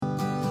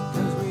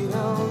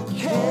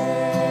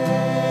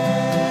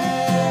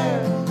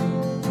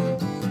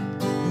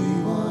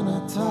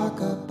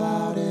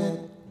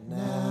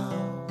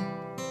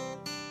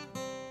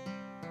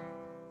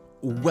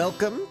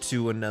Welcome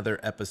to another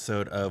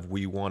episode of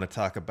We Want to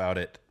Talk About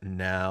It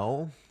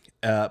Now.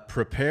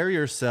 Prepare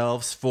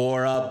yourselves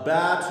for a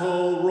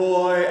battle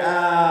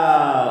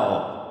royale.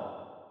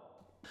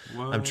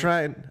 What? I'm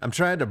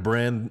trying to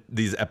brand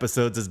these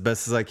episodes as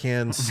best as I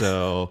can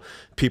so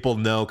people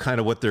know kind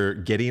of what they're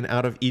getting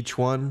out of each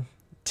one.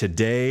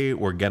 Today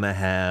we're gonna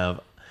have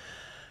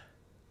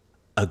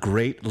a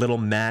great little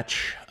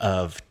match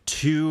of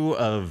two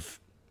of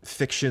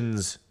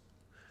fiction's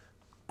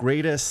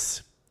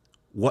greatest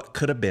what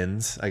could have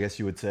beens, I guess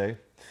you would say.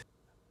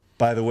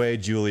 By the way,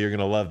 Julie, you're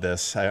gonna love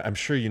this. I'm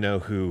sure you know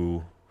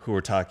who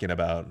we're talking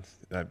about.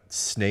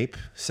 Snape,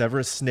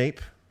 Severus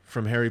Snape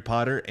from Harry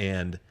Potter,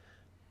 and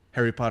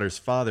Harry Potter's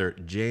father,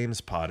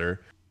 James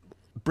Potter.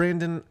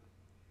 Brandon,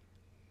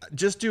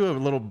 just do a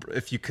little,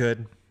 if you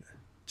could,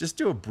 just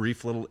do a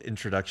brief little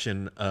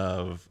introduction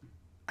of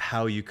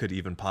how you could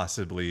even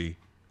possibly,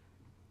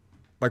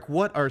 like,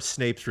 what are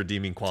Snape's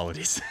redeeming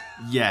qualities?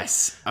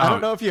 Yes. I don't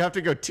know if you have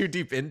to go too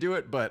deep into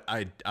it, but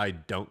I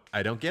don't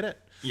get it.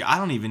 Yeah, I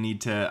don't even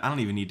need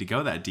to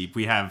go that deep.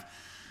 We have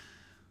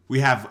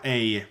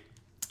a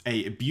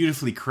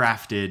beautifully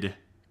crafted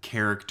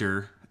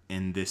character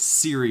in this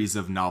series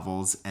of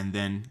novels, and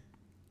then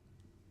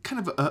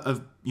kind of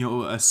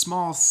a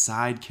small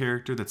side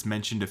character that's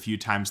mentioned a few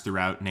times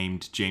throughout,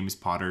 named James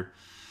Potter.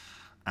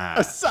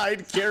 A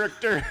side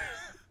character.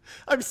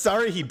 I'm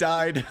sorry he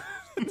died.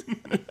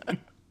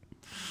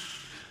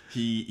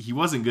 He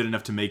wasn't good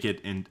enough to make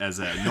it as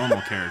a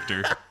normal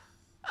character.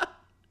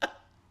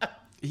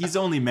 He's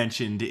only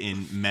mentioned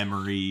in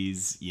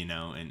memories,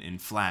 and in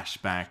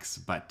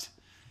flashbacks, but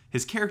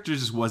his character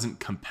just wasn't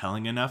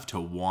compelling enough to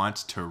want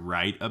to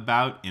write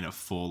about in a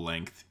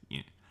full-length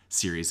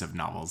series of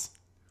novels.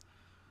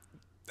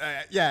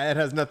 Yeah, it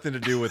has nothing to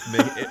do with me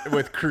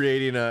with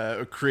creating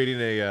a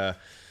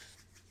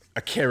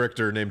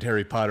character named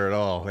Harry Potter at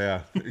all.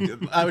 Yeah,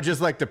 I would just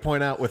like to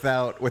point out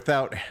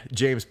without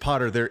James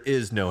Potter, there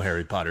is no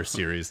Harry Potter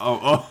series.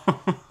 Oh,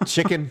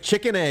 chicken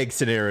egg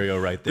scenario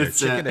right there. It's,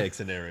 chicken egg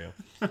scenario.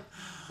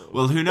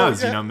 Well, who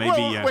knows? Well, yeah,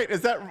 Maybe. Wait,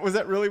 was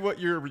that really what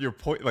your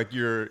point? Like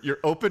your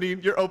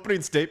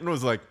opening statement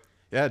was like,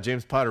 yeah,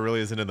 James Potter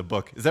really isn't in the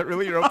book. Is that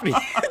really your opening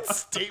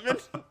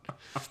statement?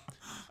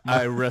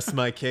 I rest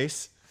my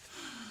case.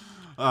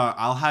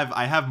 I have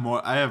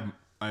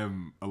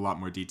a lot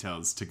more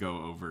details to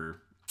go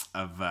over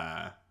of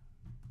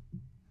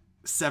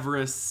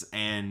Severus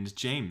and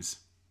James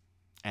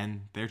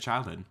and their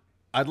childhood.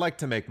 I'd like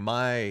to make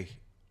my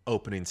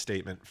opening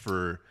statement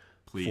for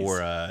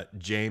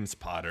James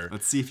Potter.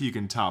 Let's see if you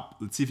can top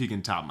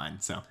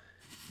mine. So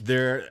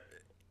there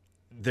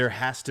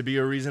has to be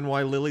a reason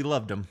why Lily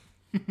loved him.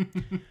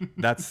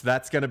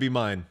 That's gonna be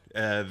mine.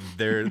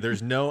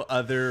 There's no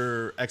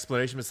other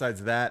explanation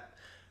besides that,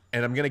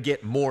 and I'm gonna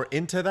get more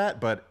into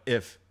that. But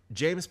if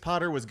James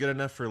Potter was good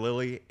enough for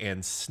Lily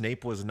and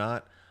Snape was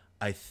not,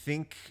 I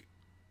think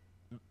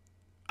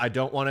I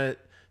don't want to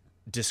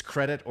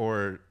discredit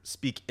or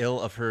speak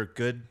ill of her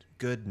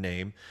good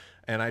name.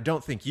 And I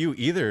don't think you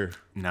either.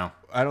 No.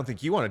 I don't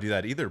think you want to do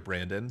that either,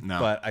 Brandon. No.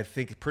 But I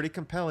think pretty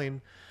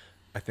compelling.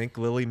 I think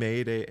Lily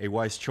made a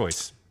wise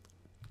choice.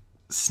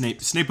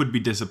 Snape would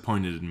be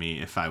disappointed in me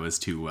if I was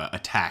to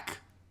attack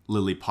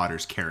Lily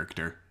Potter's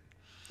character.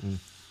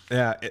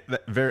 Yeah,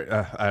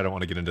 I don't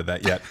want to get into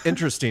that yet.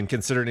 Interesting,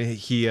 considering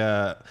he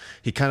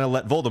kind of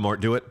let Voldemort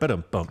do it. But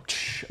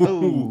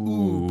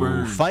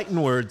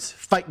fighting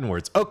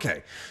words.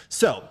 Okay,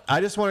 so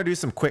I just want to do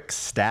some quick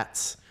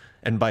stats.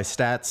 And by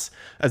stats,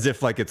 as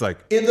if like it's like,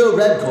 in the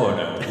red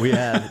corner, we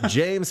have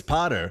James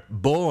Potter,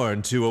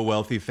 born to a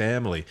wealthy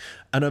family,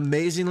 an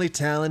amazingly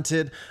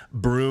talented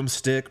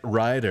broomstick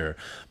rider,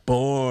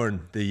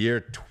 born the year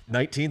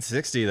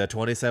 1960, the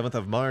 27th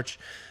of March,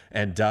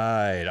 and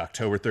died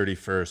October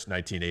 31st,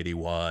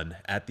 1981,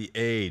 at the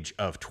age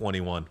of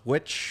 21,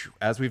 which,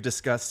 as we've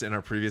discussed in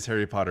our previous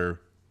Harry Potter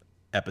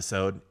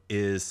episode,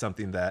 is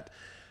something that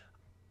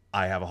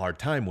I have a hard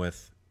time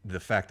with. The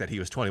fact that he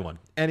was 21.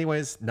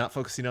 Anyways, not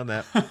focusing on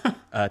that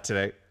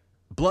today.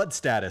 Blood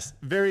status,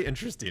 very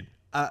interesting.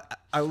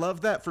 I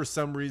love that for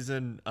some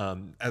reason.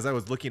 As I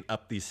was looking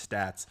up these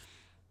stats,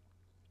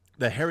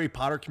 the Harry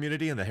Potter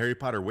community and the Harry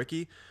Potter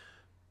wiki,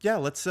 yeah,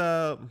 let's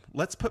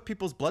put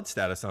people's blood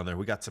status on there.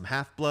 We got some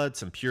half-blood,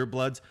 some pure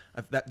bloods.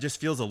 That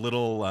just feels a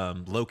little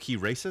low-key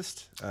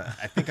racist.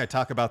 I think I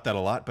talk about that a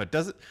lot, but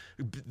the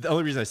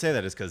only reason I say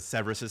that is because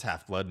Severus is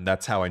half-blood, and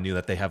that's how I knew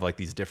that they have like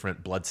these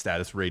different blood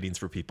status ratings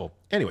for people.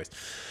 Anyways,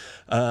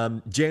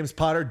 James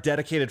Potter,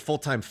 dedicated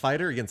full-time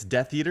fighter against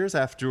Death Eaters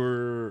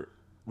after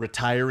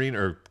retiring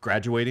or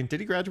graduating.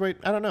 Did he graduate?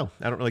 I don't know.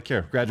 I don't really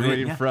care.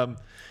 Graduating from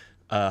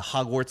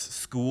Hogwarts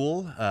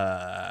School.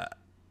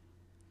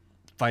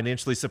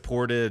 Financially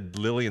supported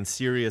Lily and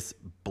Sirius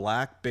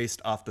Black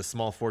based off the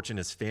small fortune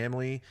his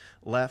family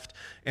left.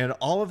 And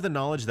all of the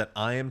knowledge that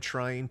I am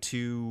trying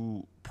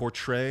to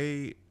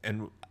portray,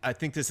 and I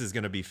think this is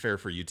going to be fair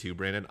for you too,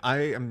 Brandon. I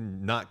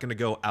am not going to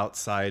go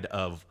outside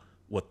of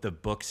what the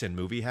books and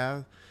movie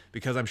have,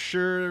 because I'm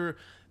sure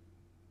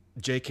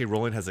J.K.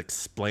 Rowling has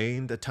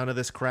explained a ton of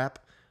this crap.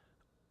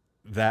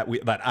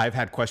 that I've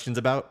had questions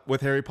about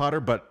with Harry Potter,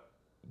 but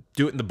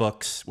do it in the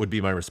books would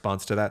be my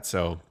response to that.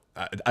 So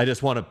I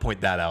just want to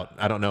point that out.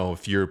 I don't know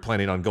if you're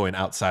planning on going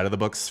outside of the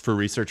books for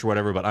research or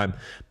whatever, but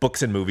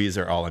books and movies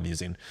are all I'm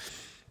using.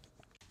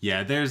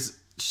 Yeah,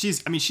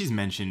 she's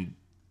mentioned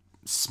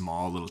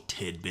small little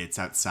tidbits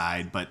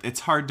outside, but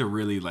it's hard to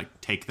really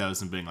like take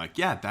those and being like,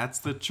 yeah, that's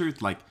the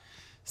truth. Like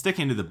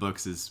sticking to the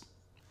books it's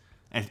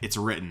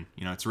written,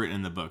 it's written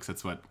in the books.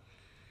 That's what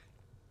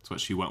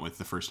she went with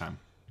the first time.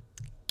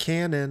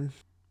 Canon.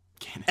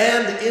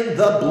 And in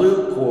the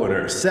blue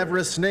corner,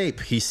 Severus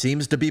Snape. He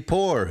seems to be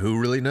poor. Who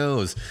really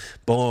knows?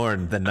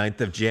 Born the 9th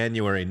of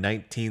January,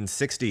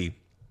 1960.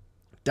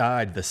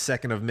 Died the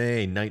 2nd of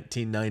May,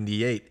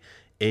 1998.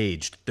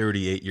 Aged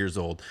 38 years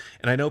old.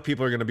 And I know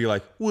people are going to be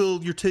like,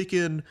 well, you're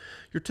taking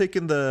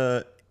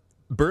the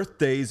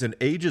birthdays and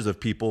ages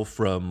of people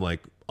from like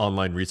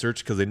online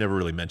research because they never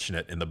really mention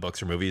it in the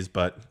books or movies.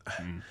 But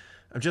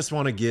I just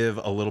want to give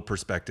a little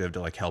perspective to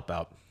like help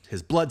out.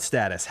 His blood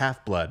status,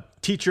 half-blood,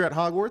 teacher at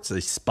Hogwarts, a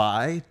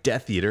spy,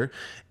 Death Eater,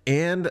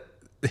 and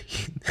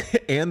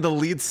the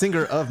lead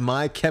singer of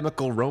My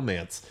Chemical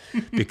Romance.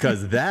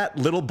 Because that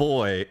little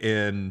boy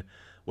in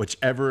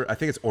whichever, I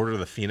think it's Order of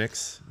the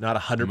Phoenix,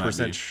 not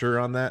 100% sure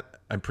on that.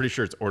 I'm pretty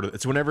sure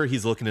it's whenever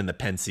he's looking in the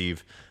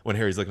Pensieve, when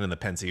Harry's looking in the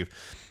Pensieve.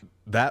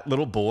 That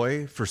little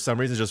boy, for some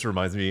reason, just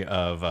reminds me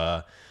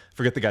of...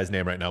 forget the guy's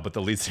name right now, but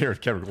the lead singer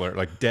of Chemical Romance,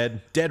 like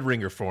dead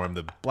ringer for him.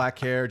 The black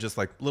hair, just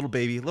like little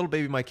baby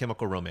My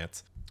Chemical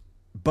Romance.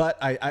 But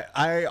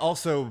I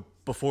also,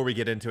 before we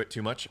get into it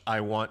too much,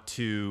 I want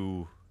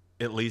to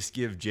at least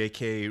give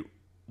J.K.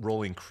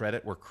 Rowling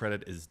credit where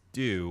credit is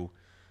due.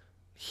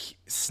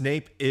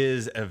 Snape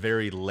is a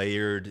very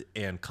layered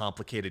and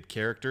complicated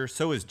character.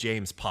 So is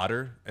James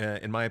Potter,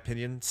 in my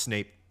opinion.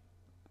 Snape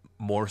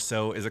more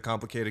so is a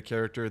complicated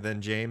character than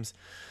James.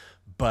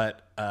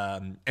 But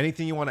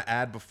anything you want to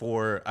add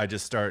before I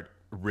just start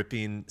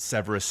ripping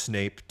Severus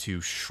Snape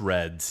to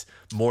shreds?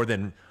 More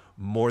than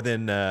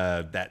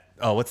that.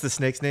 Oh, what's the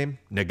snake's name?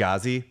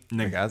 Nagini.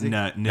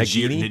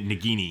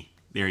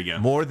 There you go.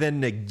 More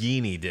than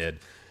Nagini did.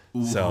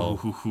 Ooh, so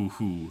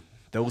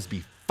those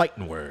be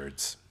fighting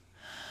words.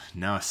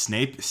 No,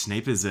 Snape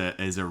is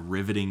a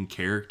riveting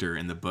character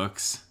in the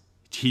books.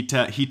 He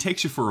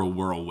takes you for a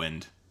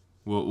whirlwind.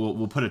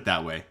 We'll put it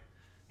that way.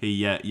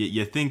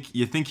 You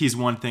think he's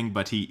one thing,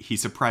 but he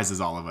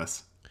surprises all of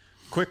us.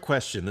 Quick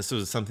question. This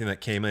was something that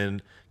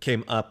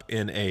came up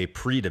in a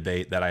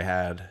pre-debate that I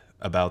had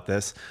about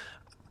this.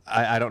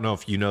 I don't know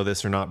if you know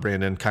this or not,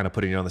 Brandon. Kind of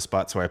putting you on the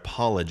spot, so I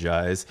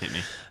apologize. Hit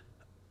me.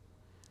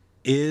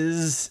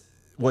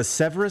 Was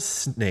Severus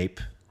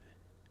Snape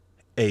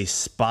a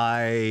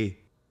spy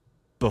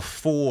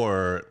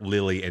before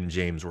Lily and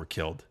James were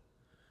killed?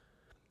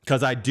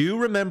 Because I do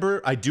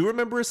remember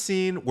a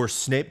scene where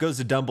Snape goes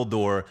to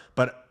Dumbledore,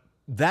 but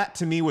that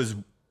to me was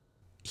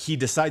he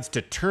decides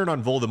to turn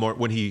on Voldemort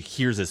when he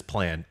hears his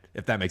plan,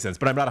 if that makes sense.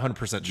 But I'm not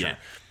 100% sure. Yeah.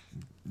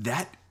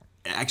 That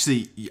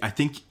actually, I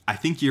think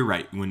you're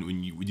right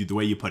when you the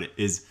way you put it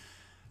is.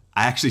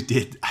 I actually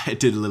did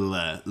a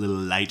little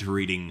light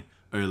reading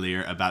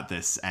earlier about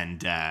this,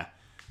 and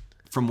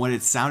from what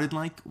it sounded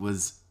like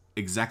was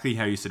exactly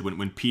how you said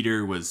when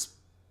Peter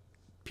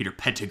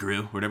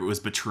Pettigrew, whatever, was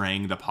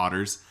betraying the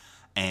Potters,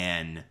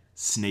 and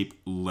Snape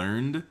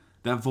learned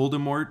that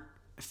Voldemort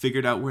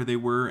figured out where they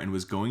were and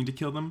was going to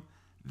kill them.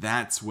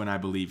 That's when I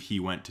believe he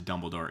went to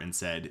Dumbledore and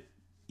said,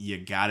 you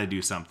gotta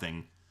do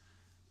something.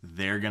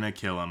 They're gonna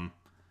kill him.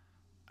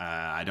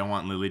 I don't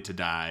want Lily to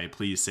die.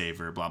 Please save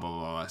her, blah, blah,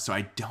 blah, blah. So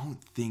I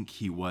don't think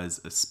he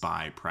was a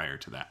spy prior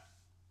to that.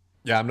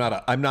 Yeah, I'm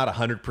not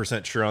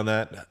 100% sure on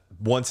that.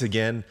 Once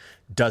again,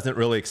 doesn't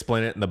really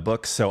explain it in the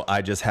book, so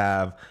I just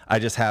have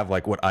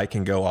like what I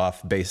can go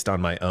off based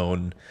on my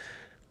own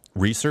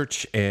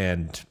research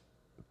and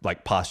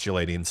like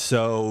postulating.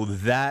 So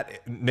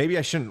that maybe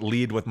I shouldn't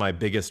lead with my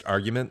biggest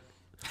argument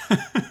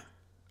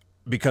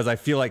because I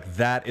feel like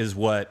that is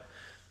what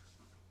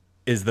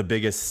is the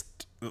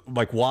biggest,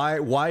 like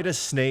why does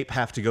Snape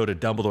have to go to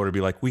Dumbledore to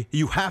be like,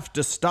 you have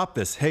to stop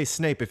this. Hey,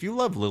 Snape, if you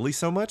love Lily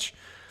so much,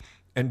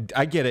 and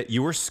I get it,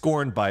 you were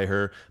scorned by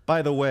her.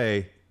 By the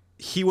way,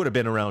 he would have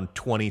been around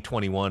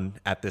 2021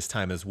 at this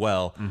time as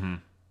well. Mm-hmm.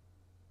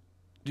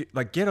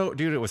 Like, dude,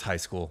 it was high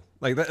school.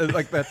 Like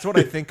that's what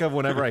I think of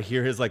whenever I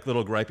hear his like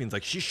little gripings.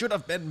 Like, she should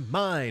have been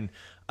mine.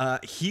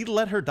 He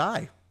let her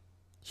die.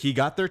 He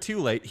got there too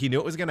late. He knew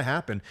it was going to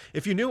happen.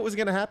 If you knew it was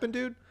going to happen,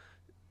 dude,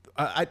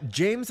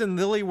 James and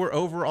Lily were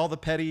over all the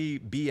petty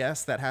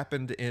BS that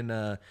happened in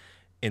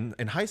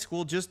high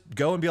school. Just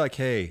go and be like,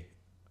 hey,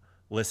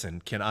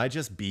 listen, can I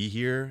just be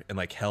here and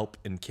like help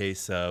in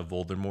case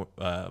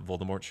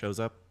Voldemort shows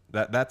up?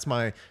 That's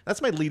my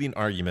leading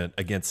argument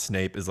against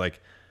Snape is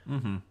like,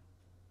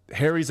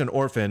 Harry's an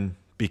orphan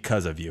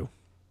because of you.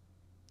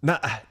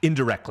 Not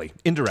indirectly.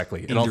 In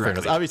all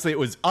fairness, obviously it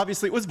was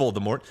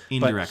Voldemort,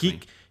 indirectly.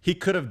 But he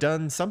could have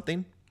done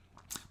something.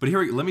 But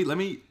here, let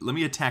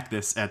me attack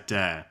this at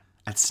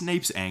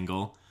Snape's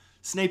angle.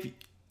 Snape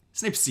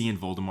seeing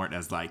Voldemort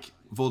as like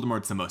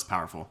Voldemort's the most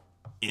powerful.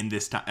 in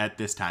this time, at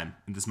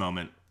this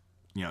moment,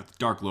 you know, the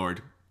Dark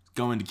Lord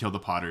going to kill the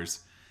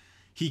Potters.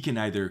 He can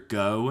either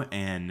go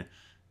and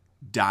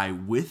die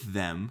with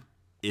them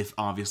if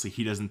obviously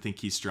he doesn't think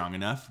he's strong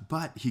enough,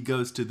 but he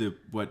goes to the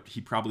what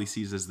he probably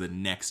sees as the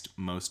next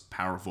most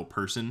powerful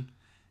person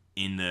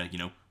in the, you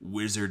know,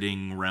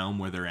 wizarding realm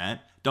where they're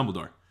at,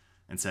 Dumbledore,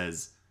 and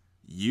says,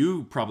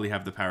 "You probably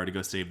have the power to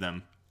go save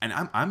them."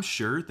 And I'm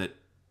sure that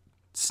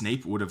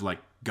Snape would have like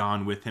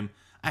gone with him.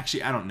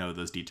 Actually, I don't know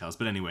those details,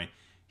 but anyway,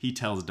 he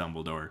tells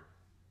Dumbledore,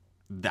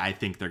 "I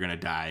think they're gonna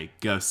die.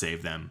 Go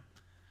save them."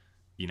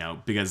 You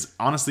know, because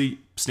honestly,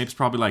 Snape's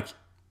probably like,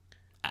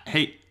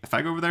 "Hey, if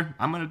I go over there,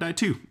 I'm gonna die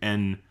too,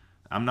 and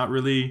I'm not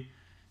really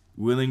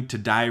willing to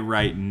die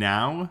right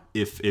now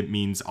if it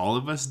means all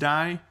of us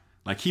die."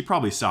 Like, he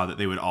probably saw that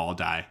they would all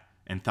die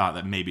and thought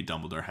that maybe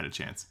Dumbledore had a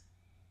chance.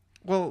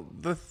 Well,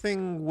 the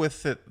thing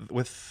with it,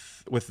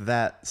 with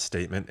that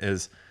statement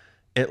is,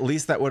 at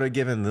least that would have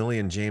given Lily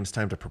and James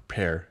time to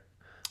prepare.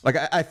 Like,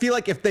 I feel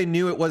like if they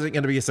knew it wasn't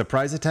going to be a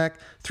surprise attack,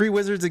 3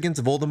 wizards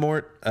against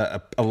Voldemort,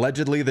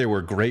 allegedly they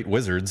were great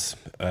wizards,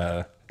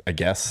 I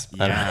guess.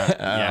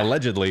 Yeah.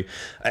 Allegedly.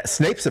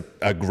 Snape's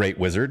a great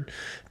wizard.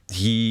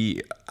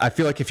 I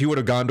feel like if he would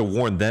have gone to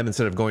warn them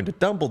instead of going to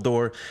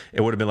Dumbledore, it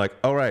would have been like,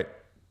 all right,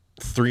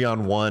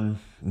 3-on-1,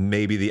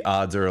 maybe the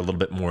odds are a little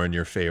bit more in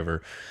your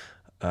favor.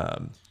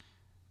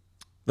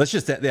 Let's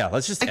just end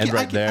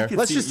right there.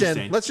 Let's just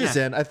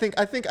end. I think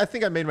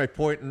I made my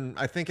point, and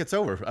I think it's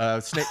over.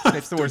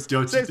 Snape's the worst.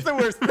 Snape's the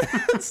worst.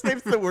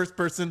 Snape's the worst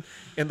person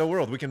in the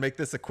world. We can make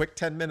this a quick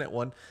 10-minute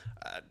one.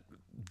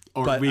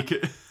 We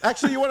could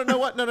actually, you want to know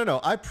what? No.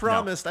 I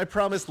promised,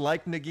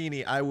 like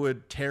Nagini, I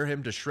would tear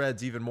him to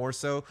shreds even more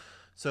so.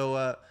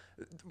 So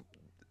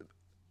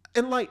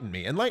enlighten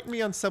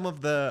me on some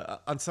of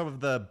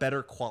the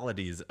better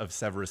qualities of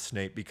Severus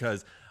Snape,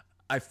 because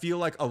I feel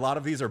like a lot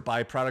of these are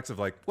byproducts of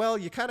like, well,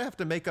 you kind of have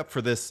to make up for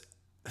this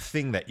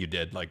thing that you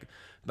did. Like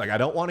I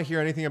don't want to hear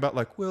anything about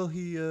like, well,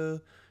 he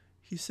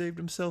saved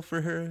himself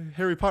for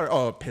Harry Potter.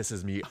 Oh, it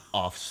pisses me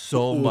off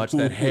so much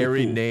that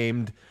Harry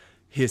named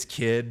his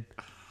kid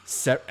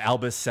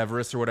Albus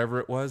Severus or whatever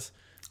it was.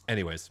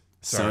 Anyways,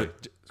 sorry.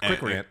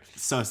 Quick rant.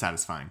 So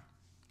satisfying.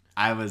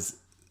 That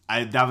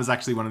was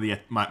actually one of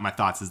my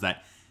thoughts, is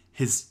that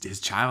his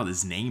child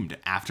is named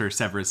after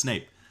Severus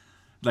Snape.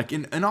 Like,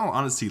 in all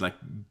honesty, like,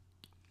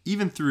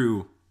 even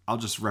through, I'll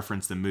just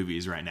reference the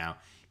movies right now.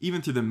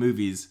 Even through the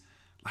movies,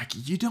 like,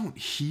 you don't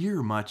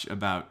hear much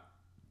about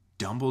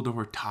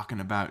Dumbledore talking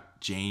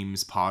about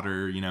James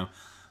Potter. You know,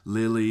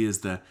 Lily is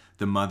the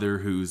mother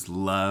whose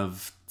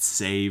love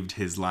saved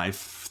his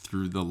life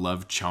through the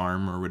love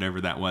charm or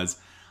whatever that was.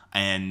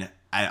 And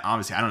I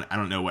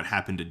don't know what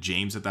happened to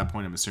James at that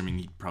point. I'm assuming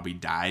he probably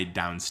died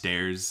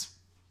downstairs,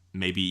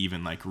 maybe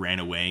even like ran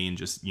away and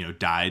just, you know,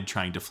 died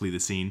trying to flee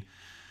the scene.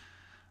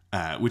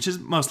 Which is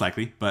most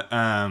likely, but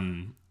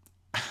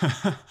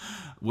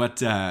what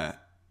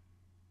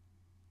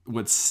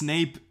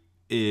Snape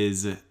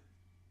is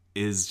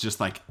just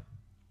like,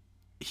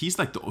 he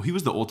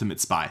was the ultimate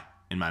spy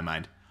in my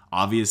mind.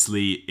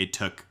 Obviously, it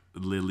took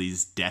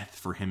Lily's death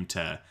for him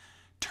to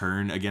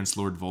turn against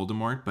Lord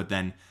Voldemort, but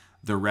then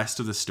the rest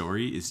of the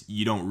story is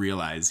you don't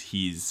realize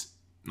he's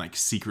like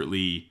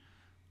secretly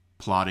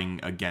plotting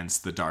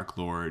against the Dark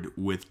Lord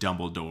with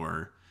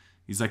Dumbledore.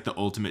 He's like the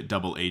ultimate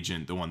double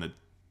agent, the one that.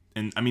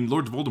 And I mean,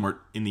 Lord Voldemort,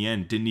 in the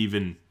end, didn't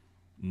even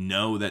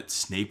know that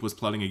Snape was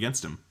plotting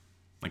against him.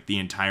 Like, the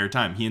entire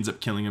time. He ends up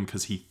killing him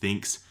because he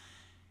thinks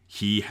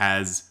he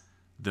has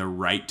the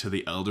right to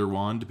the Elder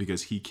Wand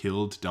because he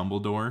killed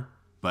Dumbledore.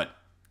 But,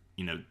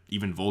 you know,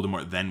 even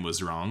Voldemort then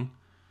was wrong.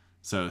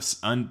 So,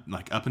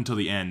 up until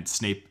the end,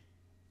 Snape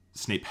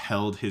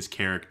held his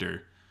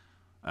character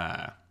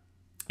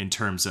in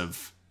terms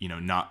of, you know,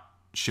 not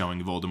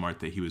showing Voldemort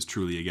that he was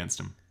truly against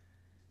him.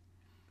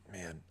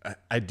 Man,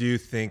 I do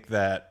think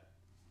that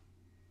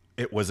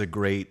it was a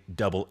great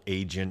double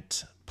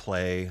agent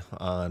play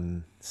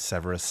on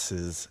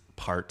Severus's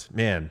part.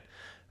 Man,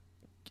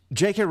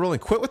 J.K. Rowling,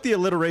 quit with the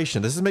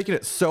alliteration. This is making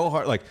it so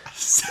hard. Like,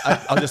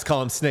 I'll just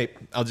call him Snape.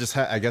 I guess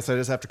I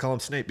just have to call him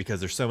Snape because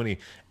there's so many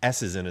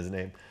S's in his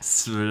name.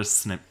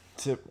 Snape.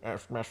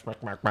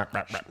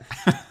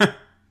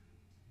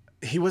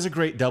 He was a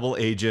great double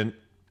agent.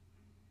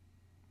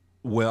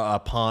 Well,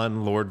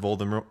 upon Lord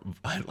Voldemort,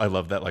 I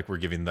love that. Like, we're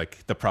giving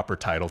like the proper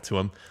title to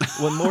him.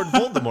 When Lord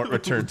Voldemort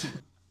returned,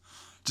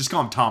 just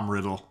call him Tom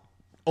Riddle.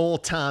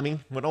 Old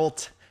Tommy. When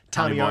old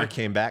Tommy R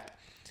came back.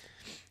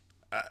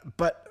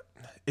 But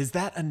is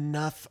that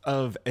enough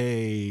of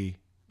a?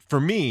 For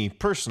me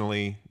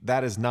personally,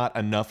 that is not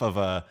enough of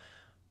a.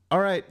 All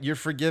right, you're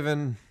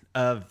forgiven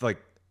of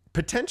like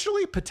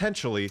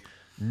potentially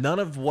none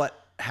of what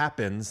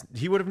happens.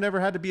 He would have never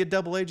had to be a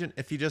double agent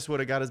if he just would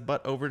have got his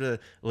butt over to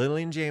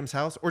Lily and James'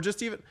 house, or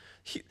just even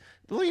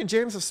Lily and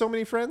James have so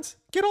many friends.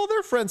 Get all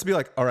their friends to be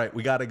like, all right,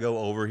 we got to go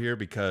over here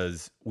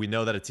because we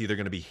know that it's either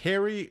going to be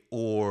Harry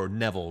or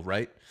Neville,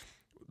 right?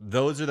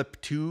 Those are the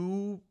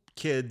 2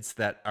 kids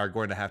that are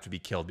going to have to be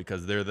killed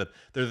because they're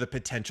the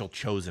potential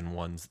chosen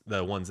ones,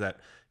 the ones that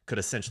could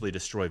essentially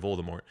destroy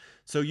Voldemort.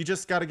 So you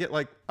just got to get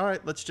like, all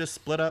right, let's just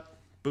split up.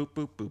 Boop,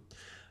 boop, boop.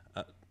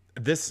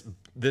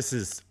 This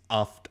is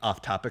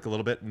off topic a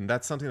little bit, and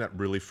that's something that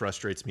really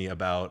frustrates me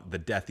about the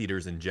Death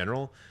Eaters in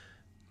general.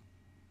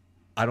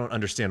 I don't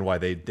understand why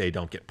they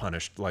don't get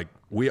punished. Like,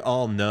 we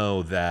all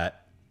know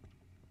that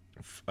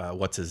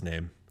what's his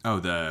name? Oh,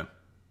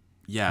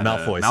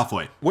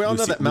 Malfoy. We all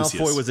know that Malfoy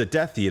Lucius. was a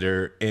Death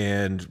Eater,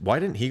 and why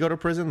didn't he go to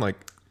prison? Like,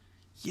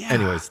 Yeah.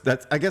 anyways,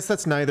 I guess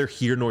that's neither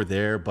here nor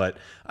there, but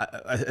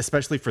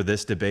especially for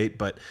this debate.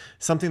 But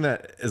something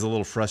that is a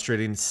little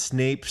frustrating: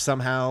 Snape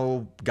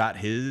somehow got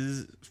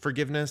his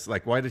forgiveness.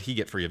 Like, why did he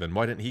get forgiven?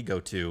 Why didn't he go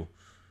to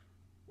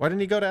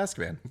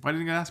Azkaban? Why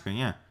didn't you ask me?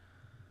 Yeah.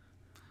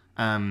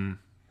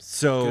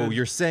 So Good.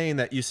 you're saying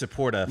that you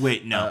support a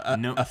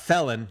a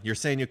felon? You're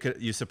saying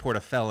you support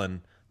a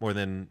felon more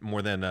than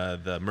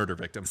the murder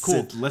victim?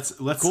 Cool. Sid,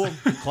 let's Cool.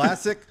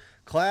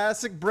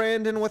 Classic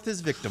Brandon with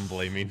his victim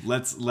blaming.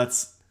 let's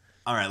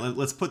all right.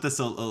 Let's put this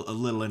a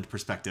little into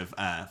perspective.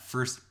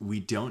 First, we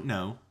don't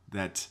know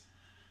that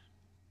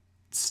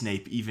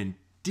Snape even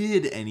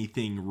did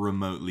anything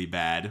remotely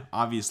bad.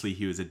 Obviously,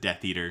 he was a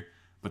Death Eater,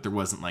 but there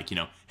wasn't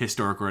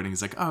historical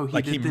writings like, oh,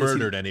 He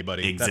murdered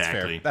anybody.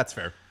 Exactly. That's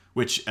fair.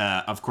 Which,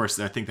 of course,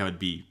 I think that would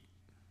be.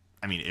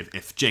 I mean,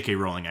 if J.K.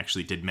 Rowling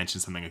actually did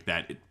mention something like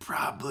that, it'd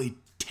probably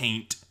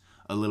taint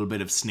a little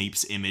bit of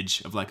Snape's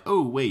image of like,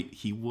 oh wait,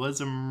 he was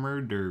a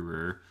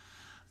murderer.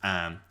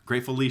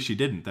 Gratefully, she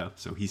didn't though,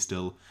 so he's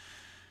still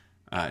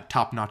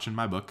top notch in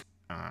my book.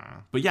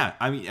 But yeah,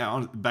 I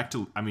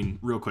mean,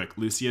 real quick,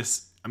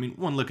 Lucius. I mean,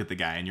 one look at the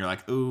guy and you're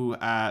like, oh,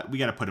 we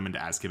got to put him into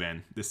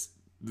Azkaban.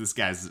 This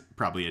guy's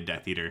probably a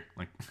Death Eater.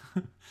 Like,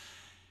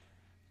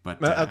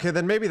 but Okay,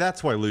 then maybe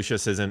that's why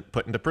Lucius isn't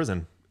put into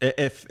prison.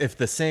 If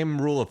the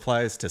same rule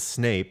applies to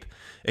Snape,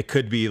 it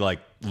could be like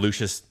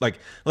Lucius. Like,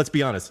 let's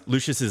be honest,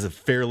 Lucius is a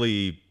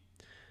fairly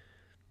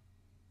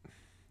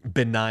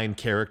benign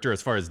character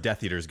as far as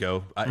Death Eaters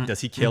go.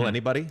 Does he kill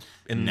anybody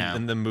in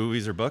the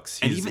movies or books?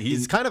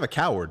 He's kind of a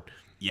coward.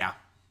 Yeah,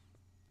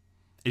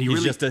 and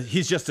He's just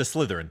a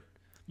Slytherin.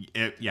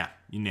 Yeah,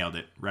 you nailed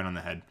it right on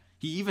the head.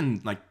 He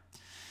even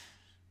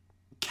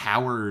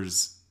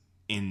cowers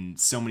in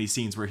so many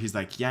scenes where he's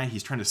like, yeah,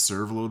 he's trying to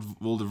serve Lord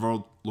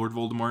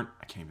Voldemort.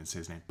 I can't even say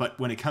his name. But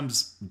when it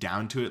comes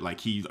down to it,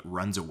 he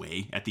runs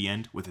away at the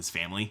end with his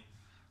family.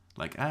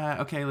 Like,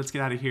 okay, let's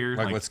get out of here.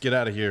 Let's get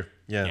out of here.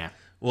 Yeah.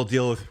 We'll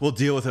deal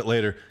with it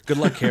later. Good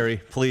luck, Harry.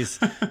 Please.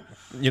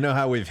 You know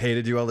how we've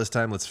hated you all this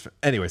time.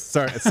 Anyways,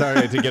 sorry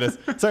to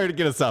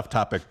get us off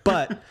topic.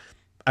 But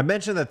I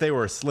mentioned that they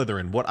were a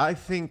Slytherin. What I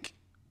think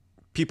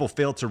people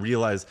fail to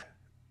realize,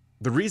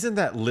 the reason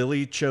that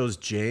Lily chose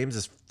James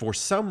is for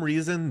some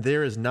reason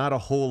there is not a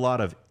whole lot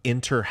of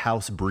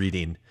inter-house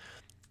breeding,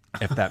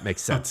 if that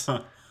makes sense.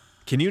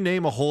 Can you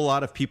name a whole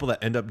lot of people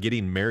that end up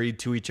getting married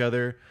to each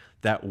other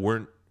that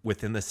weren't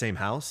within the same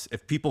house?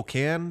 If people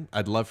can,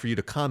 I'd love for you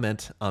to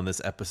comment on this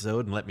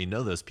episode and let me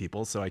know those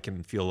people so I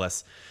can feel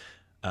less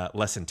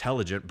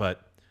intelligent.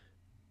 But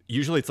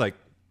usually it's like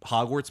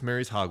Hogwarts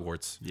marries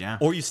Hogwarts. Yeah.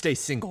 Or you stay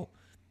single.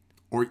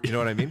 Or you know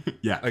what I mean?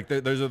 Yeah. Like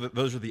those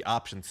are the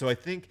options. So I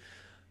think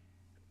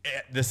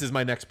this is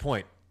my next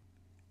point.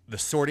 The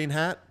Sorting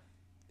Hat.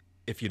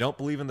 If you don't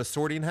believe in the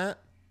Sorting Hat,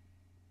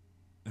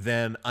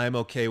 then I'm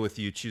okay with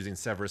you choosing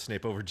Severus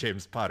Snape over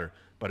James Potter.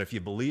 But if you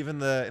believe in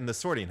the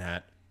Sorting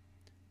Hat,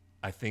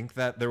 I think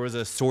that there was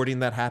a sorting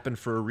that happened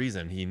for a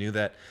reason. He knew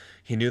that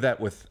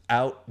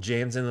without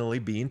James and Lily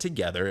being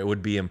together, it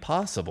would be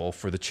impossible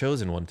for the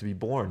chosen one to be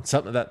born.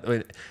 Something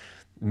that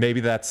maybe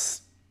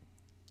that's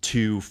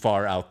too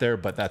far out there,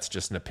 but that's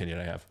just an opinion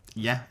I have.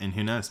 Yeah, and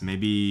who knows?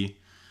 Maybe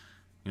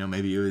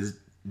maybe it was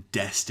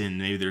destined.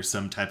 Maybe there's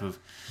some type of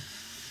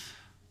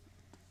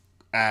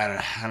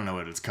I don't know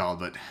what it's called,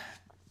 but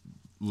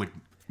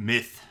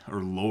myth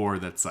or lore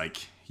that's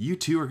like, you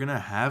two are gonna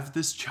have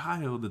this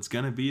child that's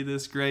gonna be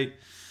this great,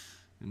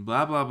 and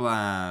blah blah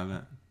blah.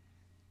 But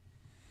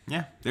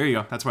yeah, there you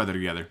go. That's why they're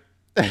together.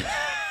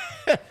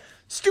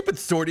 Stupid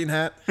Sorting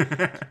Hat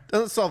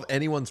doesn't solve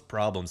anyone's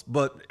problems.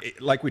 But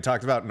like we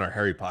talked about in our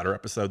Harry Potter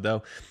episode,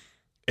 though,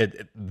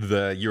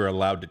 you're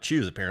allowed to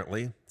choose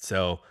apparently.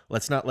 So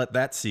let's not let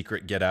that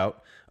secret get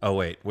out. Oh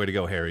wait, way to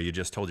go, Harry! You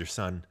just told your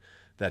son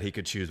that he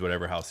could choose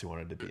whatever house he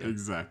wanted to be in.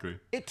 Exactly.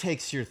 It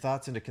takes your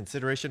thoughts into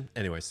consideration.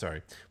 Anyway,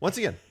 sorry. Once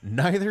again,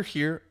 neither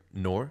here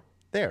nor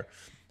there.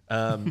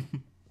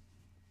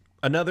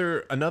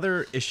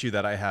 Another issue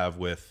that I have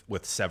with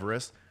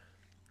Severus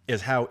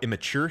is how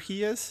immature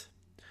he is.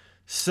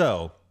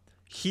 So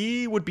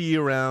he would be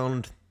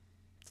around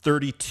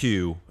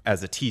 32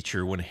 as a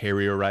teacher when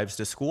Harry arrives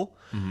to school.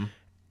 Mm-hmm.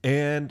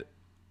 And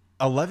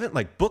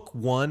book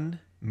 1,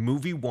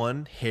 movie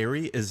 1,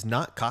 Harry is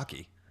not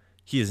cocky.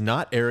 He is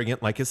not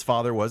arrogant like his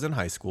father was in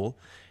high school.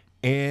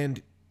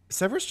 And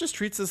Severus just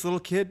treats this little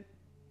kid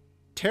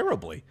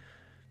terribly.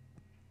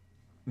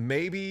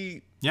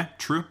 Maybe. Yeah,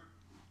 true.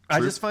 I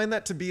just find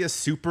that to be a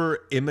super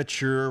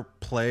immature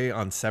play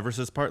on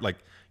Severus's part. Like,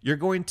 you're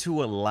going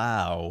to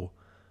allow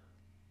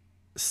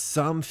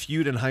some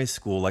feud in high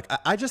school. Like,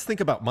 I just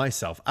think about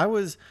myself. I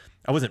was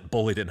I wasn't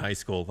bullied in high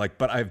school, like,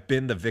 but I've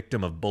been the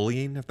victim of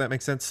bullying, if that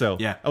makes sense. So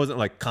Yeah. I wasn't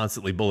like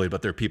constantly bullied,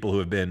 but there are people who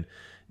have been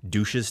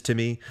douches to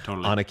me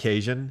Totally. on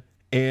occasion.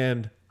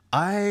 And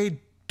I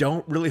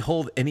don't really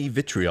hold any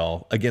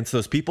vitriol against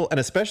those people. And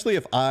especially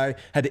if I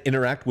had to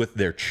interact with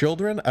their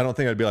children, I don't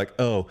think I'd be like,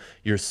 oh,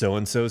 you're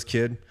so-and-so's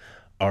kid.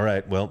 All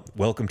right, well,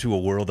 welcome to a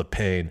world of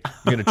pain.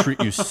 I'm going to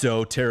treat you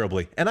so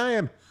terribly. And I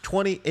am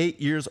 28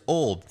 years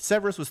old.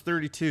 Severus was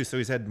 32, so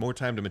he's had more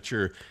time to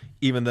mature,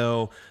 even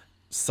though,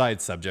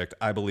 side subject,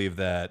 I believe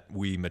that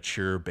we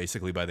mature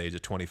basically by the age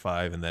of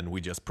 25, and then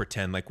we just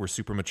pretend like we're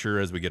super mature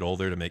as we get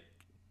older to make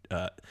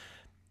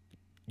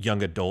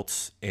young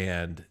adults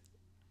and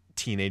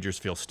teenagers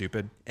feel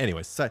stupid.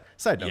 Anyways, side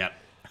note. Yep.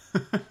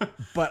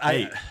 But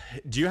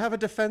do you have a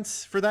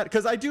defense for that?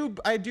 Because I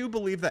do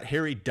believe that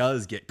Harry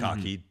does get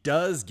cocky,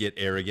 does get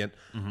arrogant,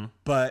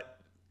 but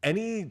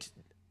any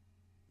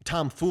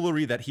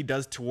tomfoolery that he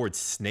does towards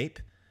Snape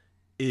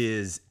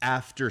is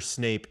after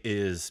Snape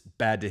is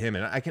bad to him,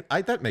 and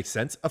that makes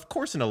sense. Of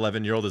course, an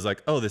 11-year-old is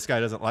like, oh, this guy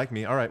doesn't like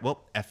me. All right,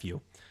 well, F you.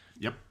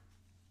 Yep.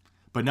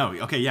 But no,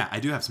 okay, yeah, I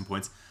do have some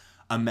points.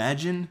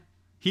 Imagine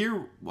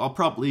here, I'll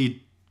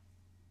probably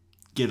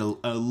get a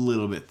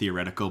little bit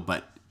theoretical,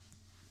 but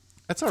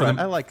that's all right.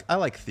 I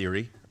like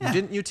theory. Yeah.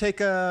 Didn't you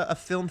take a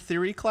film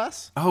theory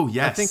class? Oh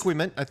yes. I think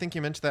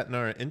you mentioned that in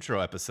our intro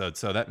episode.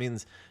 So that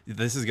means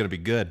this is going to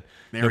be good.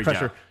 There we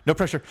go. No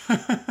pressure.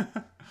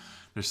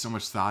 There's so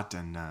much thought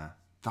and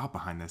thought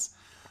behind this.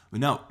 But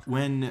no,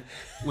 when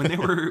they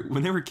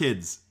were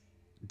kids,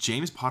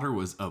 James Potter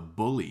was a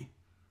bully.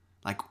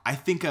 Like I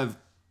think of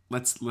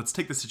let's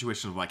take the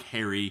situation of like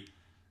Harry,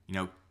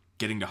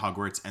 getting to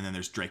Hogwarts, and then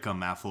there's Draco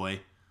Malfoy,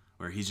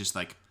 where he's just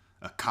like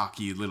a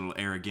cocky little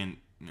arrogant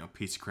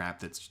piece of crap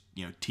that's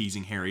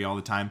teasing Harry all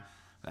the time.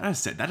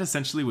 That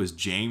essentially was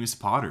James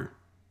Potter.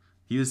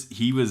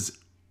 He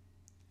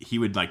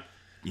would like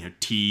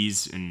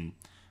tease and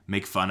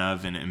make fun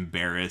of and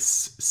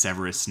embarrass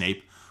Severus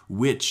Snape,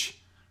 which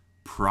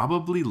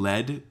probably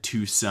led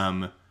to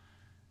some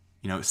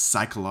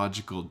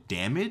psychological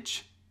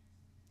damage,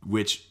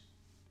 which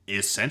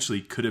essentially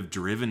could have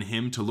driven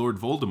him to Lord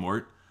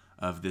Voldemort,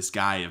 of this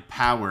guy of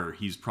power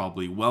he's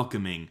probably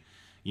welcoming,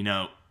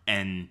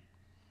 and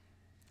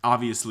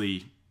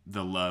obviously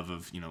the love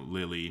of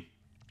Lily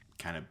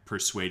kind of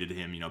persuaded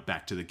him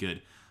back to the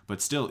good,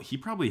 but still he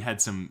probably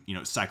had some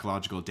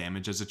psychological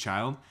damage as a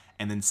child,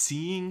 and then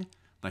seeing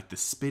like the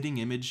spitting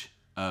image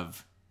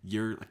of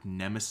your like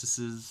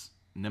nemesis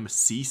the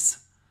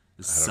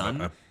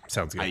son.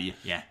 Sounds good.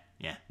 Yeah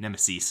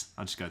Nemesis,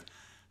 I'll just go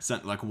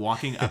son, like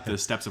walking up the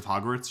steps of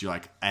Hogwarts, you're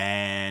like,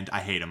 and I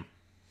hate him,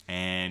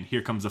 and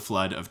here comes a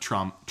flood of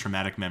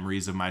traumatic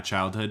memories of my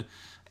childhood,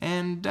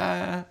 and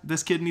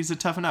this kid needs to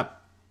toughen up.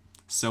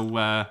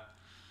 So,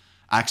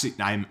 actually,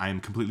 I'm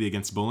completely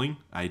against bullying.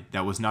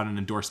 That was not an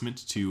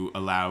endorsement to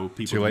allow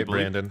people Too late, to be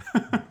bullied.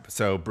 Brandon.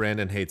 So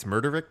Brandon hates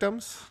murder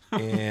victims,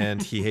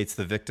 and he hates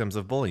the victims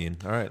of bullying.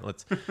 All right,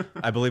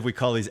 I believe we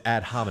call these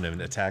ad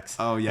hominem attacks.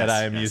 Oh, yes, that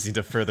I am yes. using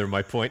to further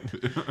my point.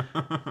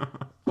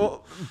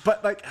 Well,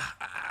 but like,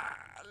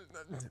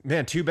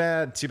 man, too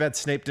bad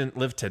Snape didn't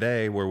live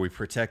today, where we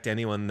protect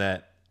anyone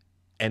that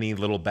any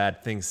little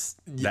bad things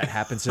that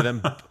happens to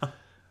them.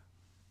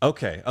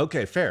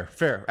 Okay,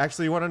 fair.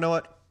 Actually, you want to know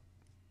what?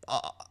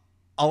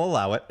 I'll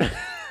allow it.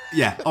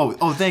 Yeah.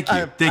 Oh, thank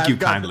you. Thank you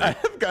kindly.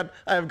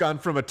 I have gone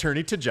from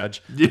attorney to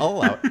judge. I'll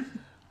allow it.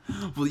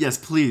 Well, yes,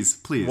 please.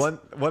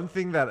 One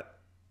thing that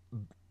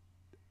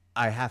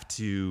I have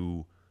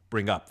to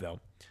bring up, though,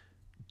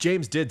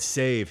 James did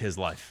save his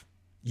life.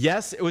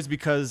 Yes, it was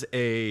because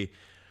it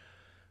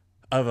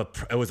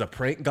was a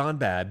prank gone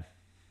bad,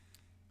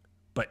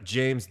 but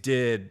James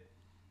did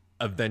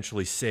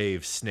eventually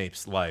save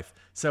Snape's life.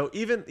 So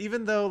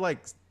even though like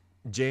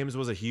James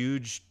was a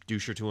huge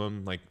doucher to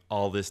him like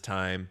all this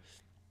time,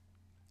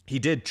 he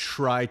did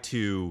try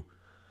to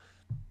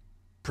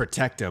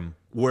protect him.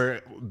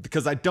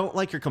 Because I don't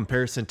like your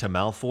comparison to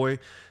Malfoy,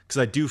 because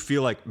I do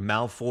feel like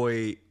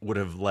Malfoy would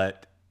have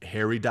let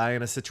Harry die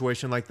in a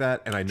situation like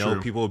that, and I know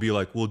True. people will be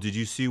like, well, did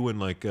you see when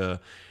when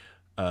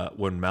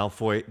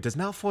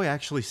Malfoy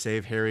actually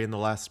save Harry in the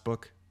last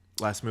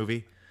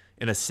movie,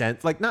 in a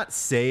sense, like not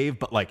save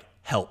but like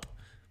help?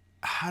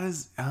 How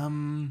does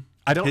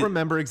I don't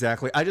remember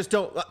exactly. I just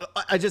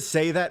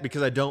say that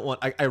because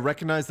I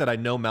recognize that I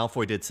know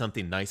Malfoy did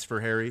something nice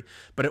for Harry,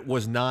 but it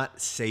was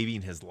not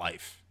saving his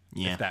life.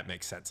 Yeah. If that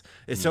makes sense.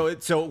 So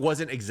it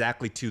wasn't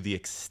exactly to the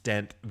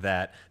extent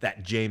that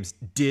James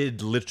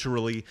did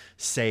literally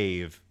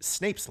save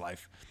Snape's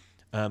life.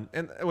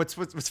 And what's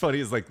funny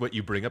is like what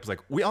you bring up is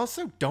like, we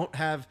also don't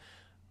have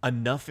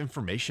enough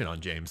information on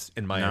James,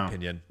 in my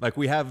opinion. Like,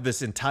 we have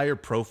this entire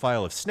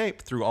profile of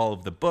Snape through all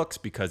of the books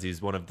because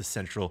he's one of the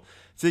central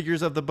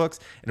figures of the books,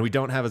 and we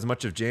don't have as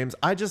much of James.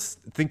 I just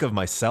think of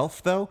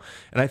myself, though,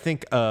 and I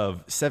think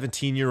of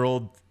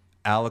 17-year-old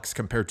Alex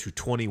compared to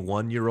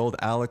 21-year-old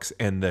Alex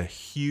and the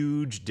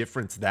huge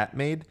difference that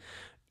made.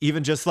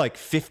 Even just like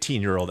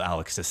 15-year-old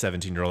Alex to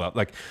 17-year-old Alex.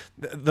 Like,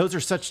 those are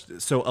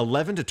so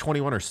 11 to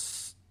 21 are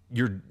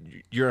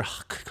you're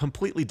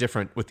completely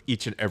different with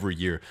each and every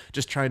year,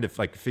 just trying to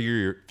like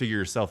figure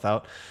yourself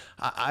out.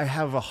 I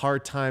have a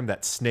hard time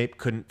that Snape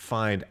couldn't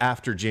find,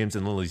 after James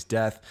and Lily's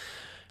death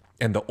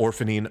and the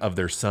orphaning of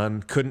their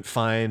son, couldn't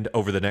find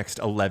over the next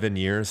 11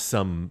 years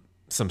some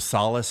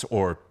solace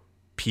or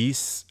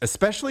peace,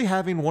 especially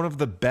having one of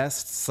the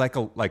best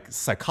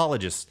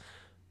psychologists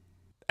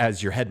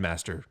as your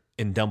headmaster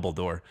in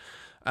Dumbledore.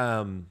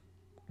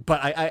 But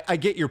I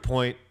get your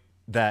point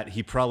that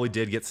he probably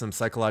did get some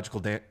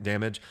psychological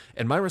damage.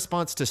 And my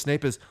response to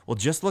Snape is, well,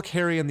 just look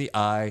Harry in the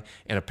eye,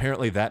 and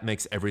apparently that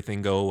makes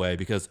everything go away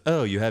because,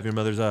 oh, you have your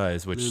mother's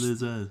eyes, which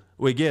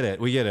we get it.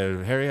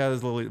 Harry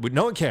has no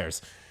one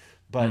cares.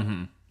 But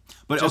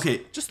but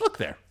okay, just look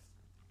there.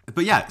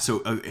 But yeah,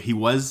 so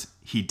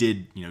he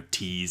did,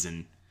 tease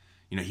and,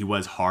 he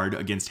was hard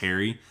against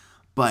Harry.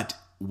 But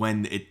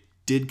when it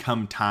did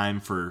come time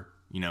for,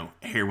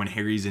 when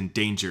Harry's in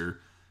danger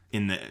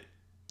in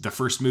the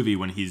first movie,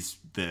 when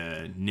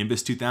the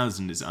Nimbus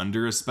 2000 is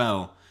under a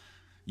spell,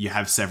 you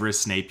have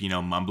Severus Snape,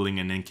 mumbling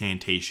an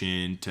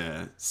incantation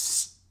to,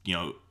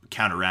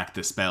 counteract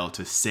the spell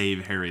to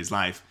save Harry's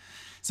life.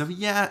 So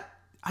yeah,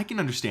 I can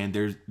understand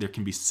there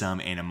can be some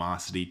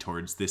animosity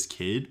towards this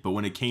kid, but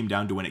when it came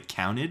down to when it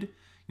counted,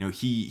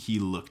 he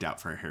looked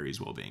out for Harry's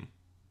well-being.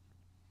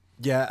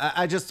 Yeah,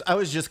 I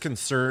was just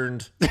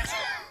concerned.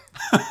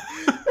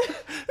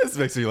 This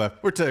makes me laugh.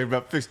 We're talking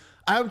about fix.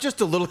 I'm just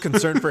a little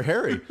concerned for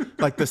Harry.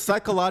 Like the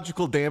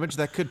psychological damage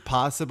that could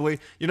possibly,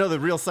 the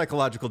real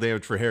psychological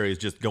damage for Harry is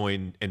just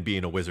going and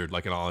being a wizard,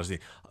 like in all honesty.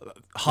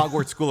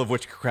 Hogwarts School of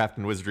Witchcraft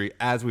and Wizardry,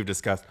 as we've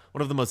discussed,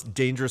 one of the most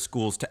dangerous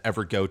schools to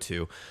ever go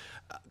to.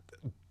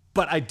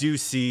 But I do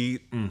see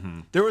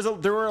there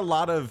were a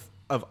lot of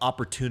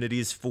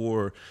opportunities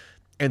for,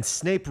 and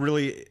Snape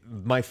really,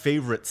 my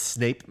favorite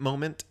Snape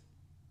moment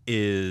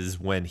is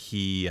when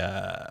he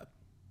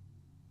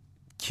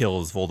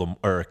kills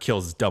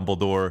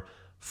Dumbledore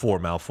for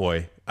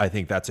Malfoy. I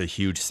think that's a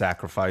huge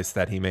sacrifice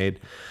that he made.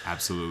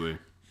 Absolutely.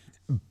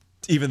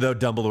 Even though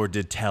Dumbledore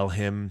did tell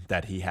him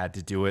that he had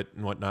to do it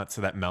and whatnot,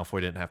 so that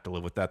Malfoy didn't have to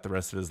live with that the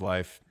rest of his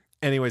life.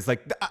 Anyways,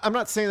 I'm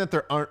not saying that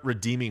there aren't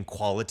redeeming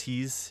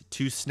qualities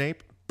to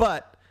Snape,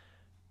 but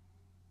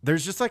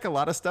there's just a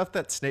lot of stuff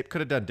that Snape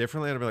could have done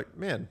differently. And I'd be like,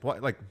 man,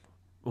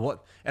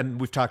 what? And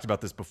we've talked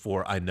about this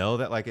before. I know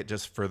that it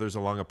just furthers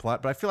along a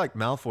plot, but I feel like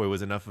Malfoy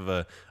was enough of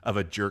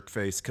a jerk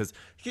face because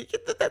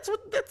that's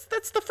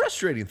the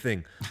frustrating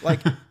thing.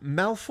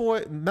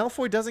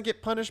 Malfoy doesn't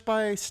get punished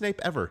by Snape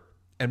ever,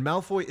 and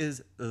Malfoy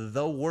is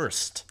the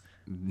worst.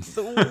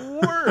 The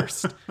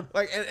worst.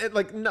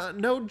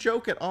 No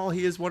joke at all.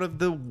 He is one of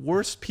the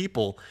worst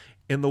people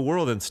in the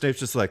world, and Snape's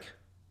just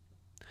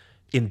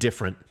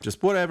indifferent.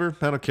 Just whatever.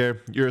 I don't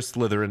care. You're a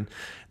Slytherin.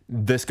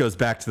 This goes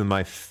back to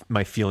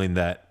my feeling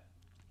that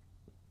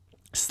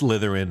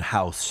Slytherin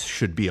house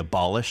should be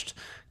abolished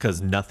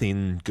because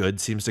nothing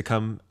good seems to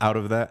come out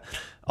of that.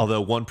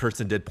 Although one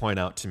person did point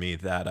out to me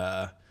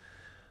that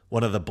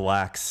one of the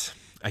blacks,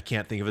 I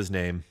can't think of his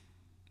name,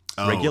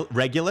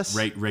 Regulus?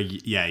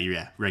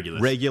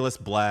 Regulus. Regulus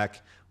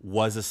Black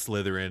was a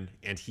Slytherin,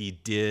 and he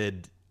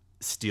did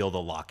steal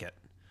the locket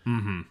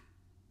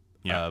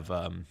of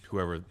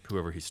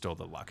whoever he stole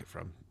the locket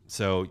from.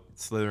 So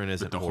Slytherin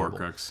isn't horrible.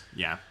 Horcrux.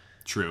 Yeah,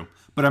 true.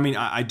 But I mean,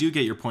 I do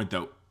get your point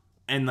though,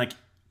 and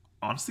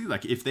honestly,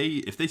 if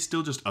they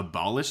still just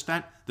abolished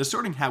that, the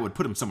Sorting Hat would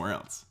put him somewhere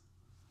else.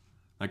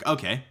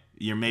 Okay,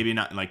 you're maybe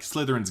not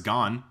Slytherin's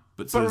gone,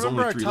 but there's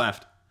only 3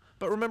 left.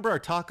 But remember our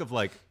talk of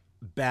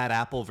bad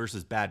apple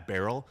versus bad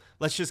barrel.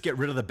 Let's just get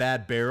rid of the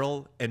bad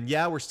barrel, and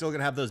yeah, we're still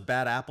gonna have those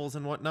bad apples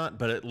and whatnot,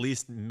 but at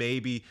least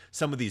maybe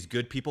some of these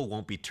good people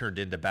won't be turned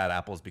into bad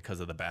apples because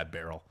of the bad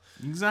barrel.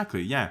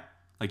 Exactly. Yeah.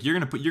 You're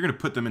gonna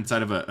put them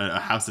inside of a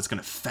house that's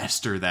gonna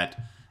fester that,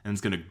 and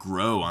it's gonna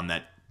grow on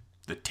the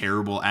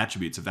terrible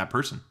attributes of that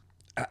person.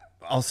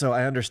 Also,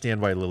 I understand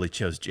why Lily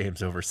chose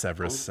James over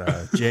Severus.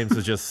 James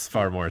was just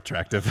far more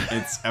attractive.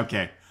 It's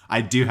okay.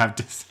 I do have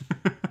to.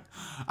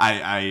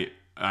 I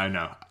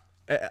know.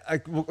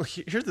 Well,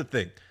 here's the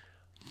thing.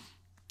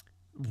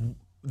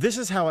 This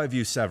is how I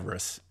view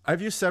Severus. I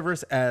view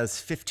Severus as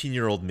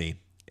 15-year-old me.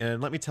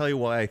 And let me tell you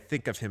why I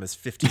think of him as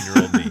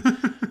 15-year-old me.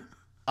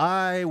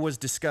 I was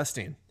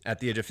disgusting at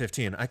the age of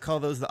 15. I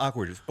call those the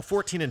awkward years.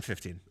 14 and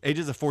 15.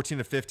 Ages of 14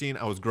 to 15,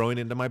 I was growing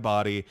into my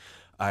body.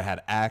 I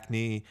had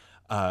acne.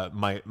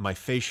 My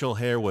facial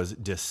hair was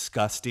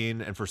disgusting,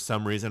 and for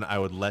some reason, I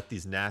would let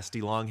these nasty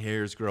long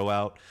hairs grow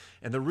out.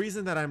 And the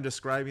reason that I'm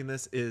describing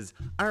this is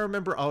I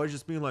remember always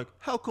just being like,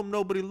 how come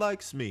nobody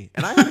likes me?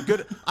 And I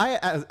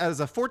had as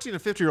a 14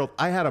 and 15-year-old,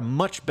 I had a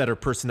much better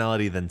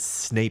personality than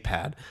Snape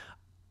had,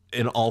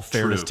 in all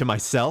fairness to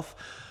myself.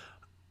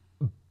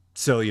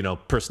 So,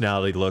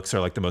 personality, looks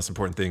are the most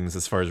important things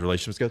as far as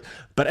relationships goes.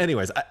 But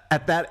anyways,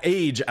 at that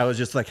age, I was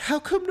just like, how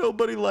come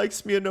nobody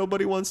likes me and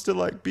nobody wants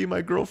to be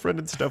my girlfriend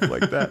and stuff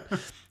like that?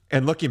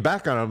 And looking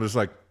back on it, I was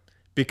like,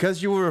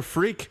 Because you were a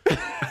freak.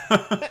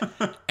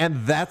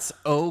 And that's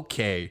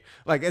okay.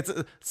 Like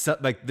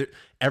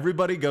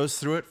everybody goes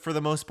through it for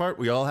the most part.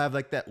 We all have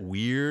like that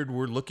weird,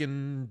 we're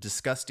looking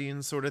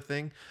disgusting sort of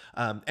thing.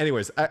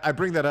 Anyways, I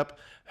bring that up.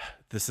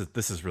 This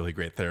is really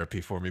great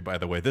therapy for me, by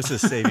the way. This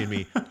is saving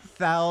me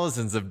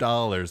thousands of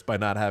dollars by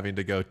not having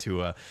to go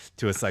to a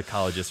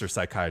psychologist or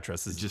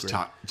psychiatrist. This is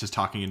Just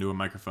talking into a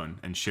microphone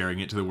and sharing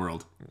it to the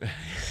world.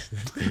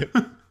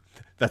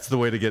 That's the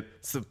way to get.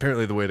 It's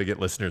apparently the way to get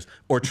listeners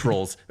or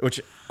trolls. Which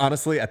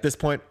honestly, at this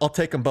point, I'll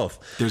take them both.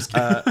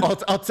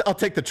 I'll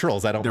take the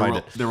trolls. I don't mind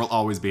it. There will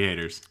always be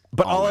haters.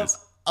 But always.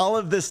 all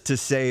of this to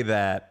say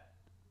that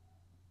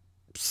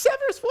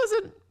Severus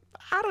wasn't.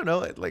 I don't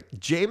know. Like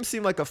James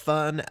seemed like a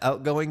fun,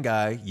 outgoing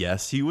guy.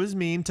 Yes, he was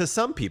mean to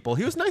some people.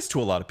 He was nice to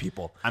a lot of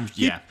people.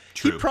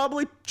 True. He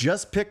probably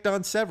just picked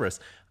on Severus.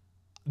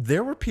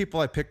 There were people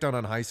I picked on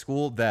in high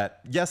school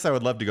that, yes, I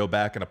would love to go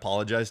back and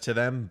apologize to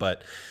them,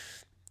 but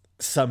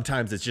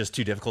sometimes it's just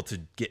too difficult to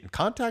get in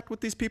contact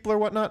with these people or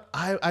whatnot.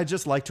 I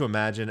just like to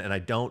imagine, and I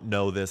don't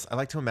know this, I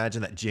like to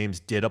imagine that James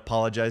did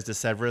apologize to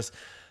Severus,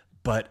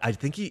 but I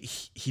think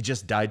he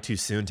just died too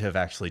soon to have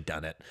actually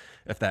done it,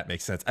 if that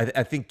makes sense.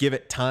 I think give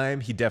it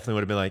time, he definitely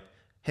would have been like,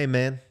 hey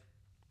man,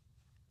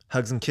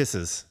 hugs and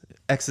kisses,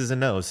 X's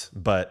and O's,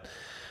 but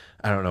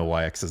I don't know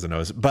why X's and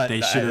O's, but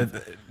it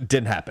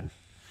didn't happen.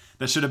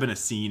 That should have been a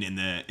scene in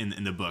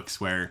the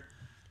books where,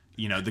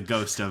 the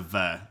ghost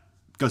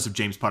of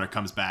James Potter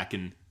comes back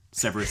and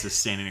Severus is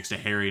standing next to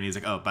Harry and he's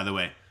like, oh, by the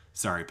way,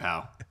 sorry,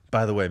 pal.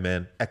 By the way,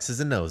 man, X's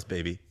and O's,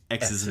 baby.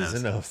 X's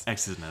and O's.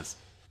 X's and O's.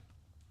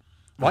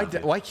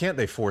 Why can't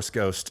they force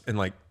Ghost and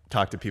like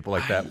talk to people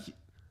like that?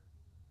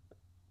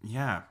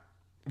 Yeah.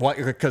 Why?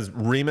 Because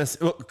Remus,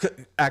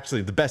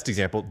 actually, the best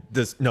example,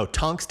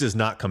 Tonks does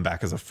not come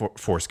back as a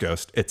force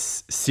ghost.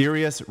 It's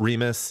Sirius,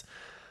 Remus,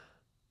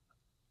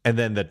 and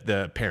then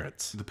the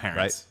parents. The parents.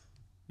 Right?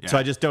 Yeah. So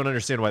I just don't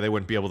understand why they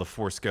wouldn't be able to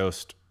force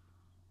Ghost.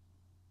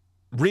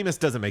 Remus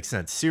doesn't make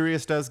sense.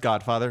 Sirius does,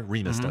 Godfather.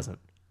 Remus doesn't.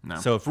 No.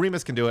 So if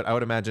Remus can do it, I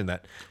would imagine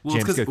that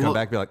James could come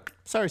back and be like,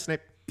 sorry,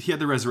 Snape. He had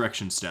the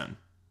resurrection stone.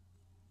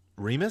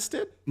 Remus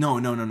did?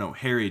 No.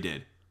 Harry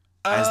did.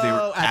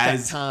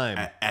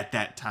 At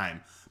that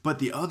time. But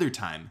the other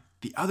time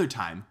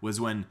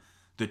was when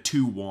the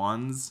two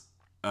wands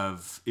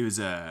it was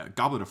a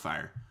Goblet of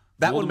Fire.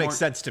 That would make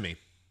sense to me.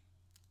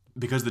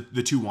 Because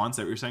the two wands,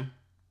 that what you're saying?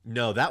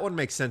 No, that one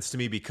makes sense to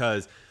me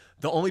because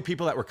the only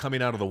people that were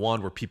coming out of the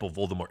wand were people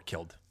Voldemort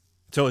killed.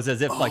 So it's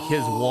as if like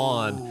his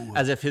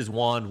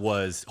wand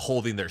was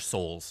holding their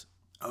souls.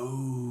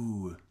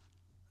 Oh,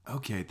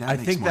 okay. I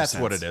think that's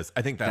what it is.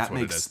 I think that's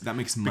what it is. That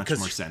makes much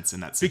more sense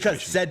in that situation.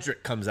 Because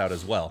Cedric comes out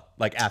as well,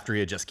 like after he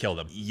had just killed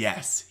him.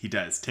 Yes, he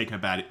does. Take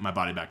my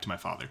body back to my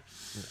father.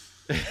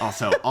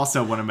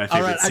 Also one of my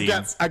favorite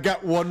scenes. I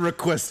got one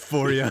request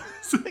for you.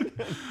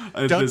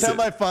 Don't tell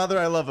my father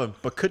I love him,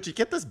 but could you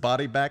get this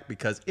body back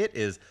because it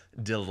is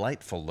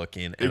delightful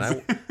looking,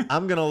 and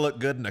I'm gonna look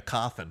good in a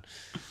coffin.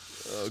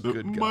 Oh,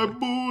 good God. My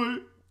boy.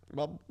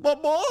 My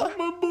boy.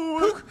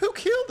 Who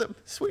killed him?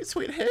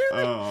 Sweet Harry.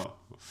 Oh,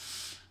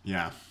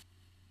 yeah.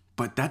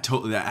 But that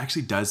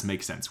actually does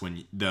make sense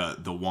when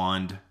the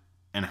wand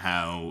and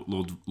how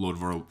Lord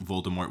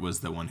Voldemort was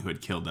the one who had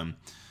killed them.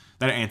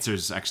 That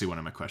answers actually one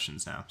of my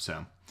questions now.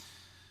 So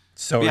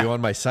are you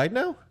on my side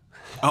now?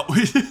 Oh,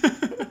 is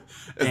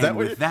that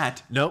with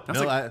that? Nope.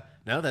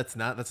 No, that's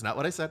not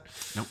what I said.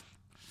 Nope.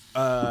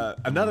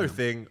 Another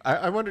thing,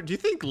 I wonder, do you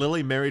think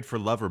Lily married for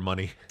love or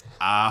money?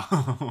 I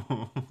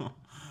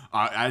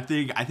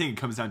think it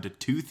comes down to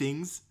two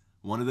things.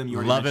 One of them you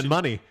already love mentioned.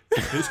 And money.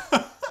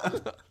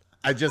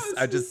 I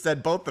just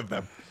said both of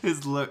them.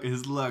 His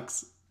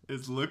looks,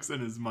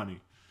 and his money.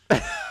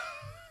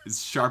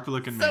 His sharp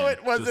looking man. So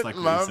it wasn't just like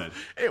love. What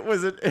you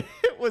said.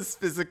 It was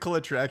physical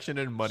attraction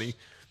and money.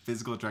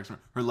 Physical attraction.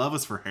 Her love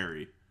was for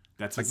Harry.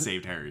 That's what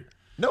saved Harry.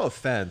 No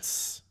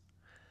offense.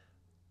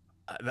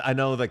 I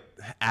know, like,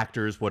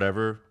 actors,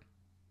 whatever.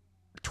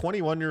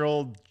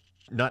 21-year-old,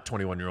 not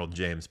 21-year-old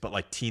James, but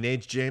like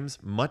teenage James,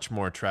 much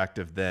more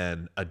attractive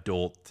than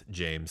adult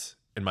James,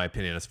 in my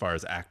opinion, as far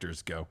as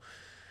actors go.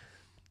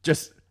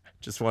 Just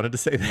wanted to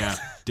say that. Yeah,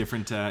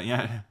 different.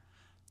 Yeah.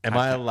 Am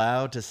I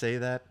allowed to say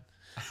that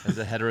as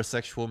a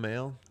heterosexual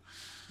male?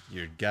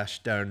 You're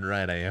gosh darn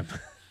right I am.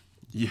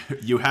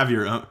 You have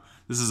your own.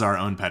 This is our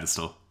own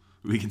pedestal.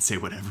 We can say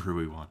whatever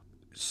we want.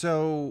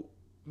 So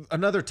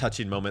another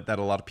touching moment that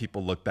a lot of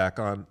people look back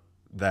on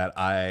that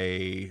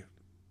I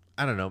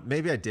don't know,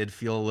 maybe I did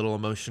feel a little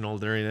emotional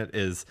during it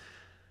is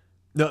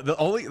the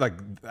only, like,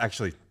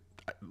 actually,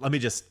 let me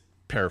just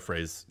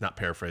not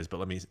paraphrase, but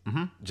let me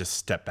just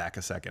step back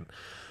a second.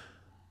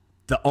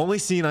 The only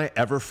scene I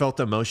ever felt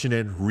emotion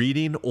in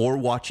reading or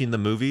watching the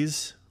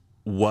movies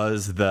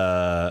was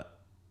that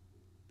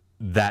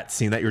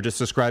scene that you're just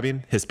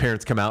describing. His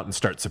parents come out and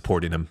start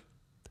supporting him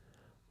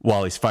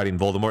while he's fighting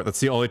Voldemort. That's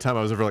the only time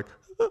I was ever like,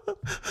 those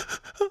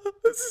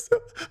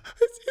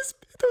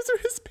are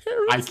his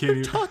parents. I can't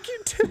even talking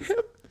to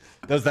him.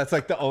 That's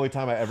like the only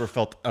time I ever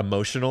felt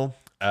emotional.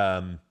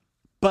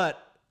 But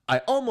I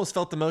almost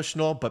felt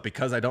emotional, but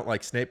because I don't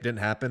like Snape, didn't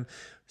happen.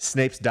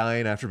 Snape's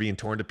dying after being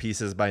torn to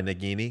pieces by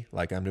Nagini,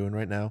 like I'm doing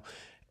right now.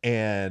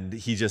 And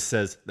he just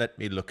says, "Let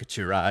me look at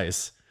your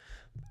eyes."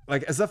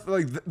 Like, as if,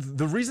 like,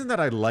 the reason that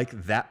I like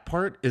that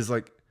part is,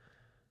 like,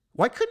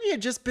 why couldn't you have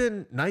just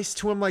been nice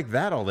to him like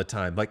that all the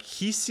time? Like,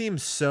 he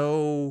seems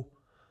so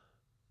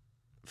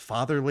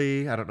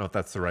fatherly. I don't know if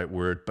that's the right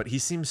word, but he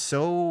seems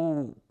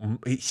so,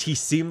 he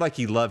seemed like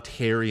he loved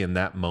Harry in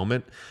that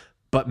moment,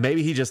 but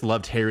maybe he just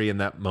loved Harry in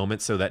that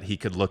moment so that he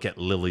could look at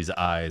Lily's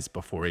eyes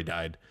before he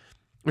died,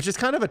 which is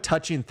kind of a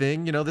touching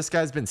thing. You know, this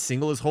guy's been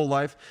single his whole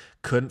life,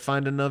 couldn't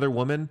find another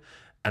woman.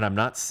 And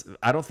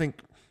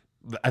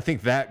I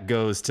think that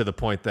goes to the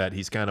point that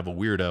he's kind of a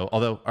weirdo.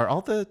 Although, are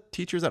all the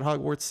teachers at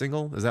Hogwarts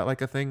single? Is that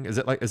like a thing? Is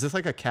this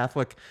like a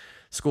Catholic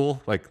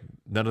school? Like,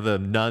 none of the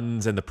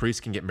nuns and the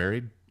priests can get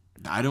married?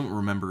 I don't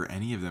remember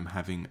any of them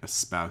having a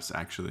spouse,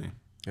 actually.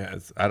 Yeah,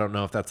 I don't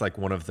know if that's like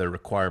one of the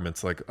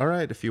requirements. Like, all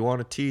right, if you want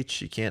to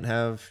teach, you can't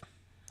have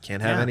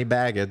any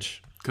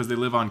baggage. Because they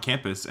live on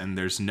campus and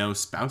there's no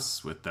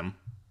spouse with them.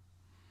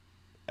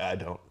 I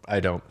don't.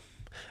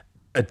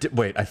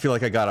 Wait, I feel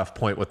like I got off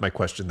point with my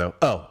question though.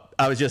 Oh,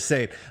 I was just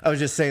saying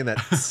that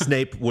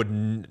Snape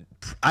wouldn't.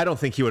 I don't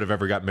think he would have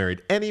ever got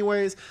married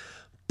anyways.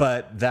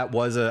 But that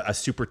was a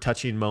super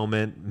touching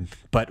moment.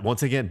 But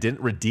once again,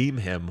 didn't redeem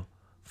him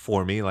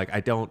for me. Like, I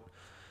don't.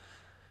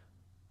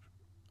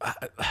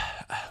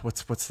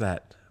 What's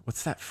that?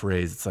 What's that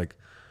phrase? It's like,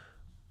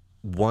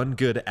 one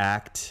good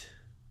act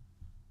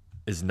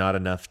is not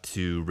enough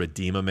to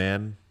redeem a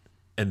man,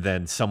 and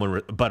then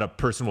but a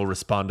person will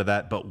respond to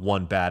that. But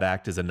one bad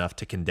act is enough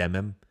to condemn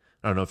him.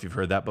 I don't know if you've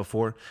heard that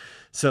before.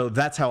 So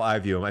that's how I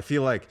view him. I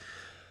feel like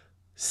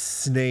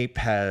Snape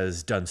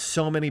has done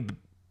so many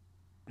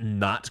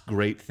not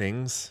great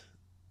things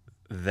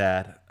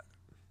that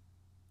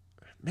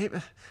maybe.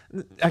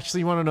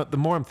 Actually, you want to know? The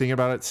more I'm thinking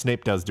about it,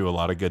 Snape does do a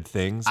lot of good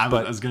things. I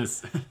was gonna.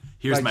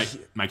 Here's like,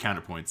 my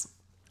counterpoints.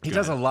 He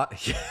does a lot.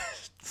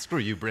 Screw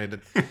you,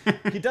 Brandon.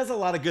 He does a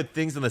lot of good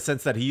things in the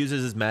sense that he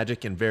uses his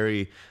magic in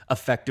very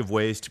effective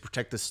ways to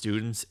protect the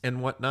students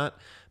and whatnot.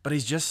 But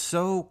he's just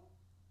so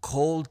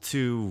cold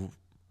to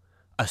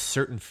a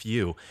certain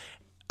few.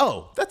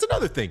 Oh, that's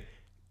another thing.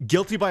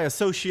 Guilty by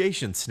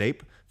association,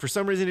 Snape. For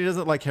some reason, he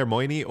doesn't like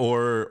Hermione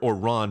or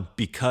Ron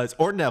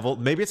or Neville.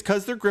 Maybe it's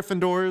because they're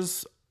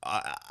Gryffindors.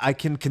 I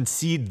can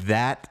concede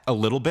that a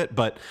little bit,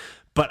 but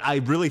I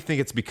really think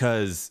it's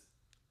because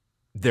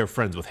they're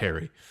friends with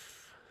Harry.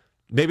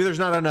 Maybe there's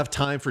not enough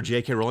time for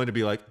J.K. Rowling to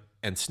be like,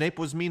 and Snape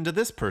was mean to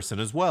this person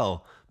as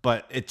well.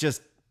 But it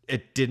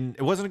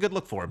wasn't a good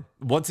look for him.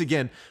 Once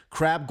again,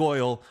 Crabbe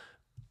Goyle,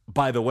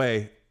 by the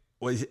way,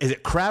 is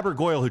it Crabbe or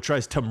Goyle who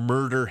tries to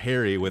murder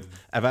Harry with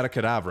Avada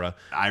Kedavra?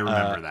 I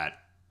remember that.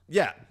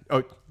 Yeah.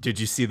 Oh, did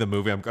you see the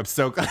movie? I'm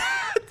so glad.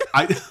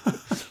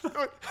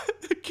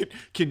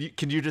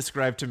 Can you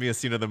describe to me a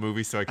scene of the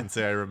movie so I can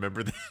say I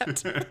remember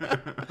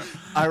that?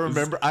 I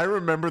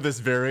remember this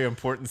very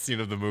important scene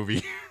of the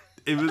movie.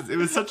 It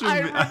was such a.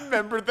 I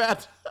remember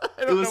that.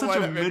 It was such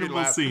a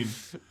minimal scene.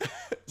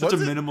 Such a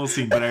minimal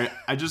scene, but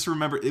I just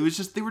remember it was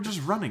just they were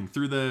just running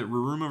through the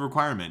room of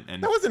requirement,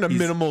 and that wasn't a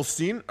minimal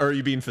scene. Or are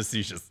you being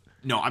facetious?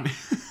 No, I'm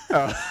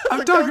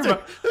talking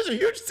about. There's a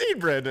huge scene,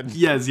 Brandon.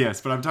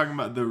 Yes, but I'm talking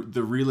about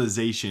the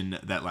realization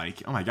that,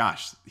 like, oh my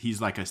gosh,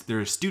 he's like there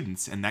are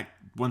students, and that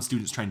one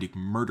student's trying to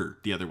murder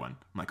the other one.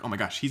 I'm like, oh my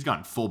gosh, he's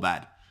gone full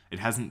bad.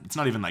 It's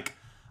not even like,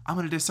 I'm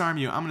gonna disarm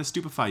you, I'm gonna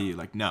stupefy you.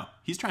 Like, no,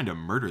 he's trying to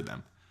murder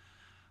them.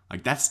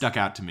 Like, that stuck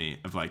out to me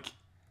of like.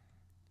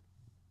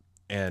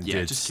 And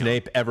did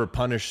Snape ever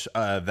punish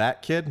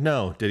that kid?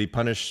 No. Did he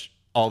punish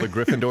all the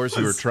Gryffindors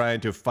who were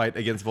trying to fight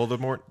against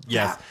Voldemort?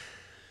 Yes.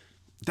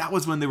 That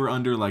was when they were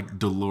under, like,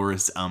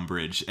 Dolores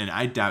Umbridge, and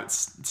I doubt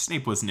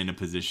Snape wasn't in a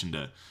position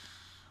to,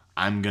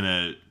 I'm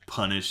gonna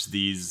punish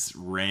these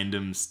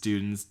random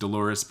students.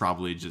 Dolores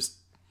probably just.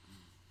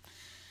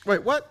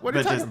 Wait, what? What are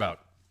you talking about?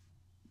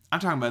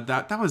 I'm talking about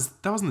that. That was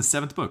in the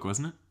 7th book,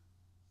 wasn't it?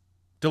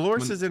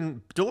 Dolores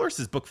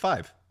is book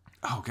 5.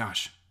 Oh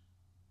gosh.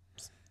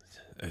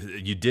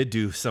 You did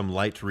do some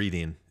light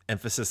reading.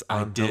 Emphasis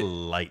on the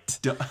light.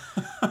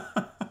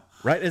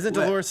 Right? Isn't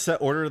Dolores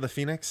Order of the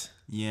Phoenix?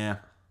 Yeah.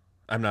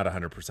 I'm not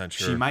 100%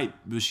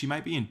 sure. She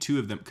might be in 2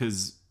 of them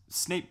because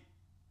Snape's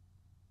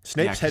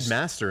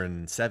headmaster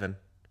in 7.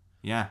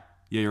 Yeah,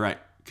 you're right.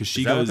 Because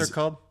she goes. Is that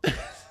what they're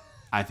called?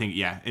 I think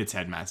it's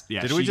headmaster.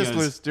 Yeah. Did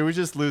we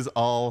just lose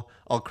all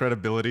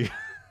credibility?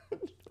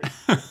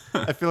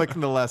 I feel like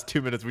in the last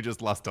 2 minutes we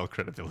just lost all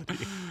credibility.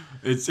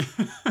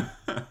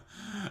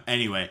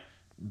 Anyway,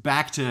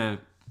 back to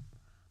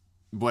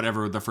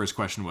whatever the first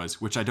question was,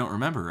 which I don't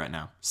remember right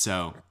now.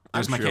 So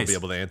there's my case. You'll be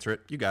able to answer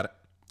it. You got it.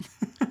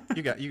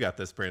 You got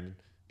this, Brandon.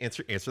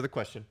 Answer the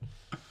question.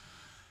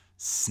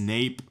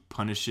 Snape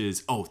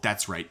punishes. Oh,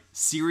 that's right.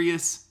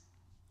 Sirius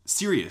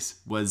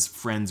was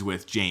friends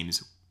with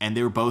James, and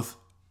they were both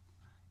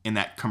in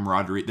that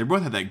camaraderie. They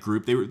both had that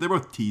group. They're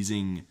both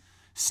teasing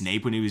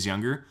Snape when he was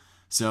younger.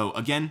 So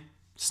again,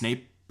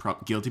 Snape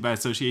guilty by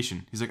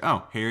association. He's like,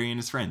 oh, Harry and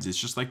his friends. It's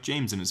just like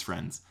James and his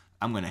friends.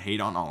 I'm going to hate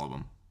on all of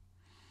them.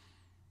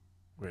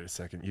 Wait a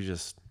second. You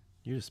just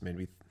made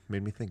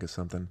me think of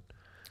something.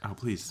 Oh,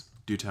 please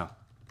do tell.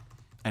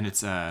 And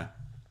it's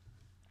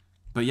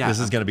but yeah, This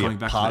is going to be going a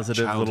back to that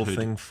positive little childhood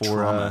thing for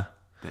trauma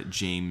that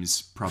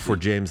James probably for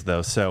James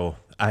though. So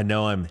I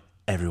know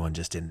everyone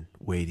just in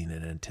waiting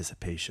in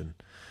anticipation.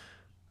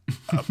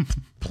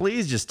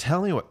 Please just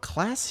tell me what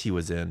class he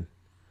was in.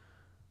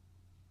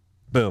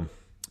 Boom.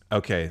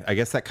 Okay, I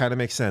guess that kind of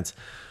makes sense.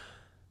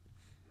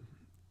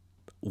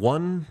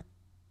 1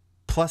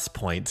 plus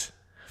point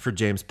for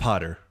James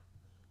Potter,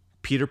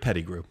 Peter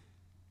Pettigrew.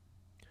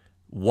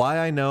 Why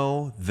I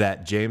know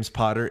that James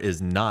Potter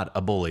is not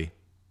a bully.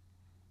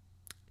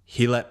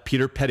 He let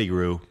Peter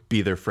Pettigrew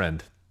be their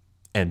friend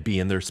and be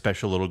in their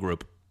special little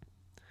group.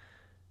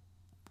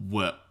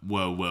 Whoa.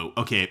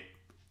 Okay.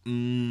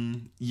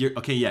 You're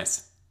okay.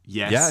 Yes.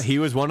 Yeah, he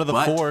was one of the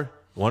four.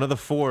 One of the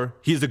four.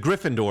 He's a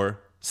Gryffindor,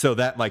 so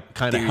that like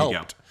kind of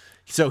helped.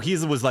 So he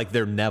was like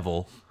their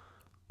Neville,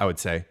 I would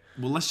say.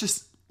 Well, I'm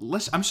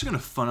just gonna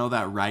funnel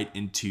that right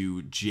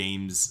into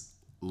James'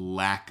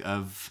 lack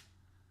of.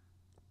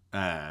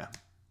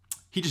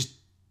 He just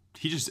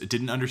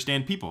didn't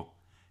understand people.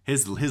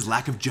 His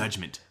lack of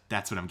judgment.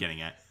 That's what I'm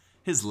getting at.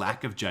 His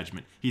lack of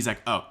judgment. He's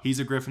like, oh, he's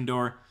a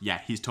Gryffindor.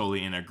 Yeah, he's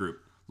totally in a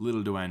group.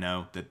 Little do I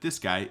know that this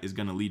guy is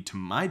gonna lead to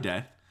my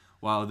death,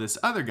 while this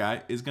other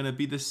guy is gonna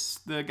be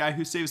the guy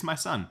who saves my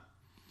son.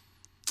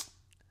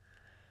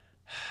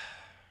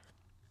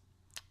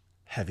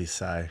 Heavy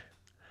sigh.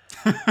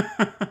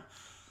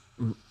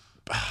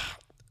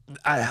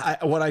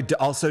 What I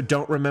also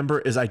don't remember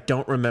is I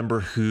don't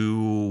remember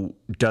who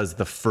does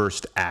the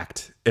first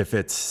act. If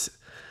it's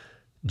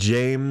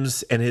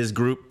James and his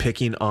group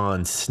picking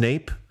on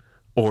Snape,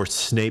 or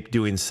Snape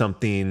doing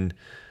something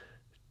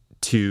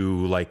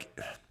to like,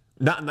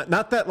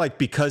 not that like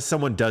because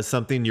someone does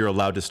something you're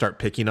allowed to start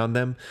picking on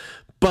them,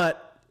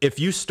 but if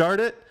you start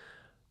it,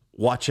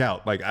 watch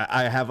out. Like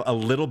I have a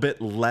little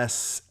bit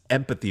less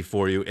empathy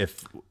for you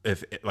if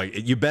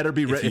like you better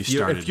be ready if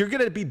you're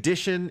gonna be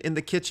dishing in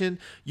the kitchen,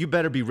 you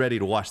better be ready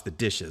to wash the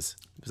dishes.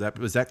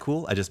 Was that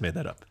cool? I just made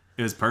that up.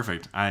 It was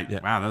perfect. Wow,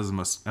 that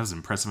was an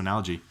impressive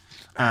analogy.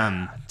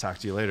 Talk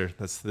to you later.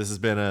 This has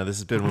been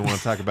we want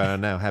to talk about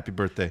it now. Happy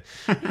birthday.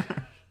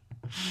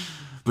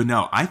 But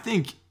no, I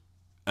think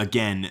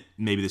again,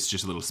 maybe this is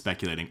just a little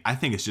speculating. I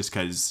think it's just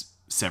because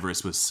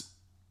Severus was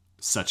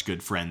such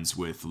good friends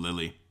with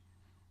Lily.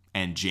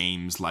 And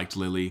James liked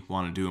Lily,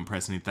 wanted to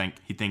impress, and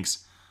he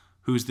thinks,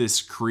 who's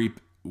this creep,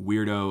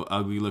 weirdo,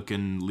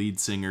 ugly-looking lead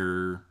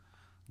singer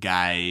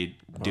guy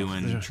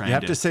trying to... You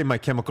have to say My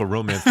Chemical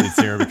Romance lead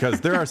singer,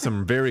 because there are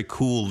some very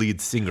cool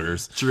lead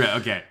singers. True,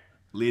 okay.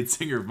 Lead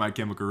singer of My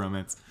Chemical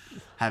Romance.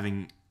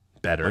 Having...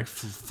 Better. Like,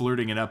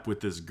 flirting it up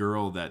with this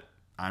girl that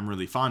I'm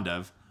really fond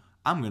of.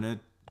 I'm going to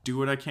do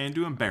what I can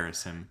to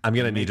embarrass him. I'm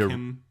going to need to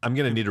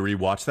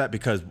rewatch that,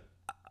 because...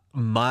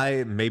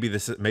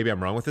 maybe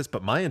I'm wrong with this,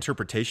 but my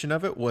interpretation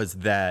of it was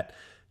that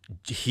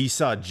he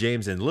saw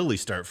James and Lily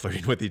start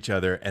flirting with each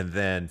other, and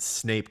then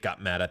Snape got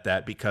mad at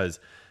that because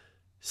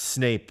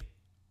Snape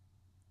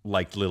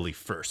liked Lily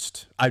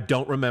first. I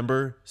don't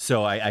remember,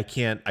 so I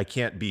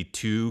can't be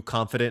too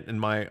confident in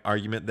my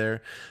argument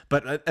there.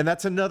 But and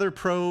that's another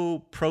pro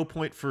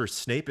point for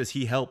Snape, is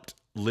he helped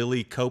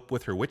Lily cope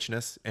with her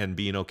witchness and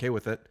being okay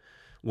with it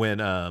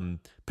when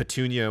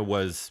Petunia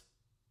was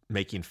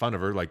making fun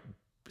of her, like.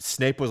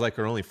 Snape was like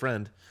her only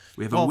friend.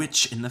 We have a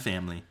witch in the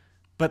family.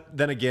 But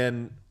then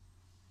again,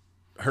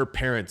 her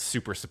parents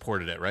super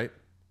supported it, right?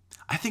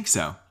 I think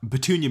so.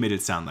 Petunia made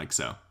it sound like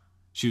so.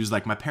 She was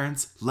like, my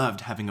parents loved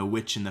having a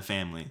witch in the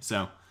family.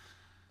 So.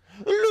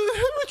 A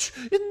witch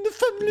in the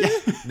family.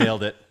 Yeah.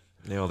 Nailed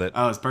it.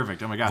 Oh, it's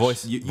perfect. Oh my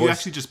gosh. You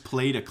actually just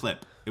played a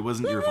clip. It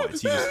wasn't your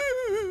voice. You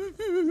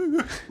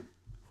just...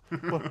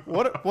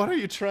 What are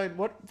you trying?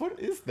 What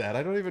is that?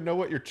 I don't even know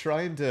what you're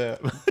trying to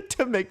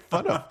make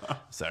fun of.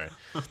 Sorry,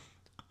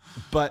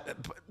 but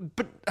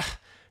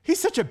he's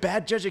such a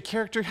bad judge of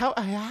character. How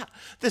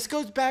this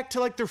goes back to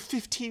like they're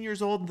 15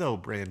 years old though,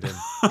 Brandon.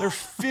 They're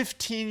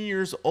 15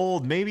 years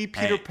old. Maybe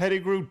Peter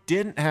Pettigrew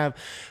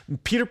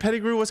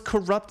was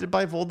corrupted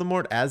by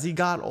Voldemort as he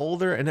got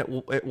older, and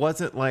it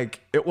wasn't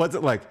like.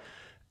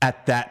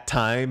 At that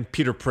time,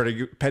 Peter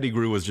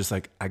Pettigrew was just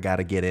like, I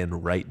gotta get in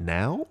right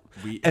now.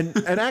 And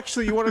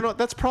actually, you want to know,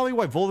 that's probably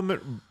why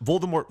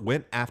Voldemort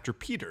went after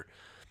Peter.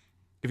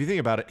 If you think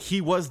about it,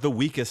 he was the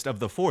weakest of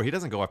the four. He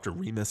doesn't go after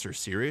Remus or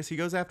Sirius. He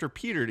goes after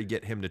Peter to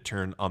get him to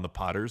turn on the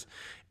Potters.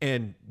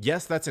 And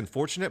yes, that's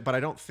unfortunate, but I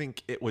don't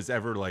think it was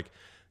ever like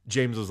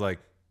James was like,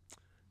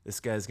 this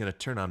guy's going to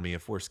turn on me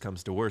if worse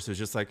comes to worse. It was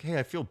just like, hey,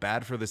 I feel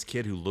bad for this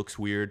kid who looks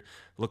weird,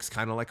 looks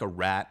kind of like a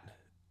rat.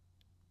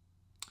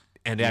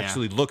 And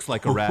actually looks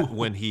like a rat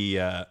when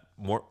he,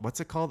 what's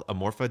it called?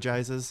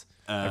 Amorphizes?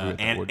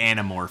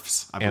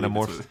 Animorphs.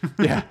 Animorphs.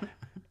 Yeah.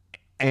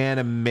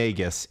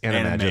 Animagus.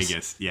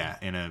 Animagus. Yeah.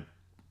 And a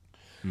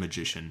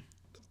magician.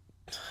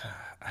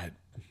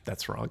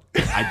 That's wrong.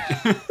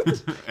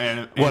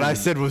 I, What I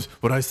said was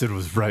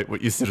right.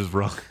 What you said was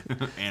wrong.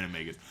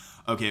 Animagus.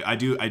 Okay, I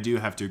do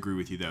have to agree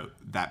with you though.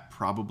 That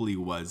probably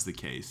was the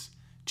case.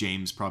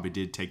 James probably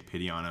did take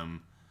pity on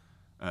him.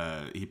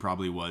 He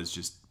probably was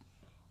just,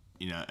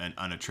 an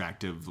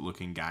unattractive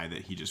looking guy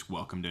that he just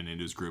welcomed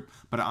into his group.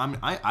 But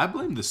I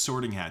blame the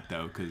Sorting Hat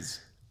though,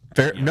 because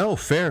Fair. No,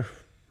 fair.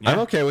 Yeah. I'm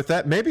okay with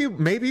that.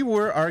 Maybe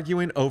we're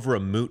arguing over a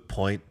moot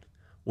point.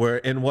 Where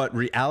in what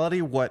reality,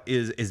 what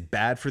is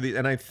bad for the,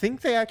 and I think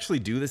they actually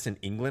do this in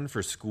England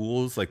for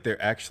schools. Like there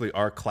actually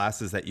are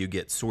classes that you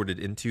get sorted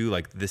into.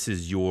 Like this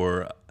is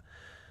your,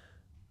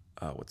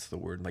 what's the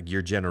word? Like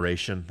your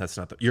generation. That's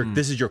not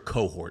this is your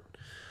cohort.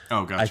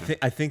 Oh,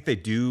 gotcha. I think they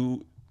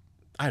do.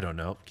 I don't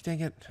know.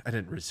 Dang it! I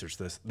didn't research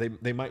this.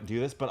 They might do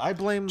this, but I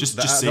blame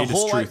Just say the this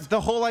whole truth.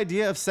 the whole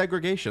idea of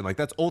segregation. Like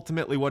that's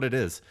ultimately what it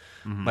is.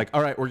 Like,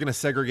 all right, we're gonna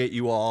segregate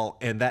you all,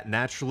 and that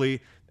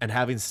naturally, and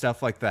having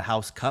stuff like the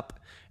House Cup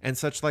and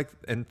such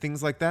and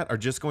things like that are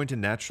just going to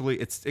naturally.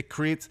 It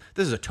creates.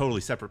 This is a totally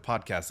separate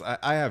podcast.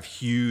 I have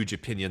huge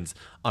opinions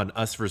on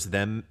us versus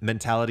them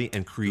mentality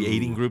and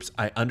creating groups.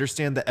 I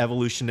understand the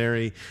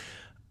evolutionary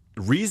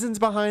reasons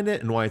behind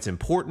it and why it's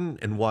important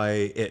and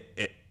why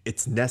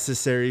it's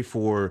necessary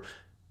for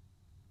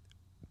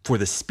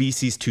the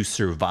species to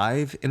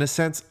survive in a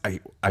sense.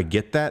 I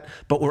get that,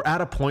 but we're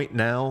at a point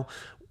now,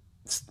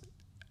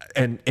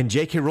 and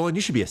J.K. Rowling,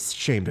 you should be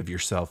ashamed of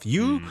yourself.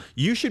 You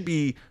should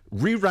be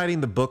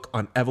rewriting the book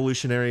on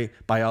evolutionary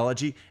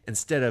biology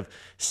instead of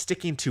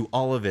sticking to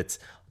all of its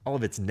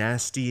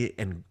nastiness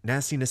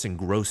and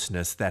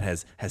grossness that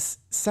has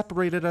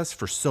separated us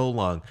for so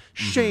long.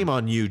 Shame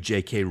on you,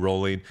 J.K.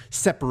 Rowling,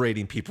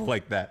 separating people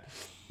like that.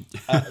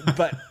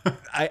 But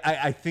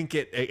I think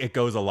it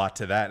goes a lot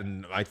to that,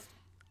 and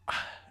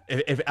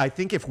I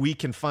think if we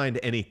can find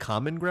any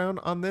common ground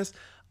on this,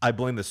 I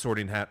blame the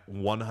Sorting Hat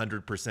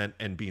 100%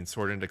 and being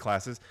sorted into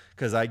classes,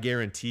 because I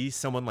guarantee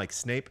someone like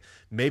Snape,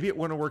 maybe it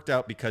wouldn't have worked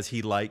out because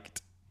he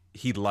liked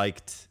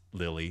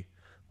Lily,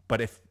 but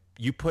if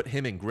you put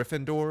him in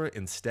Gryffindor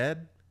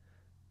instead,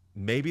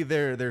 maybe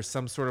there's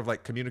some sort of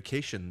like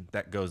communication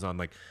that goes on.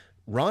 Like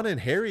Ron and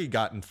Harry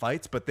got in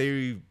fights, but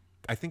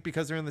I think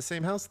because they're in the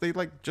same house, they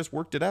like just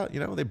worked it out. They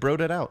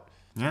broed it out.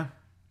 Yeah,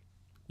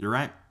 you're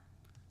right.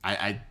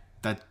 I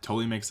that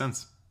totally makes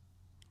sense.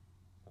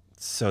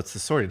 So it's the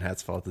Sorting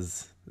Hat's fault.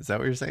 Is that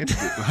what you're saying?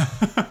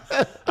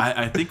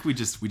 I think we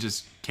just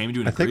came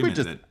to an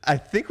agreement. I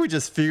think we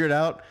just figured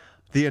out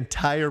the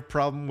entire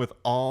problem with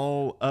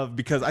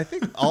because I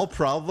think all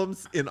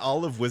problems in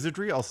all of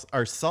wizardry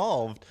are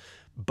solved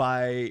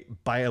by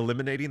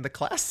eliminating the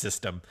class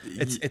system.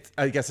 It's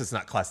I guess it's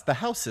not class, the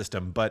house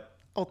system, but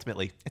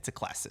ultimately it's a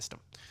class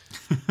system.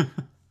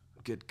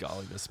 Good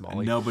golly, Miss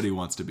Molly. Nobody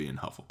wants to be in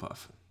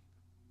Hufflepuff.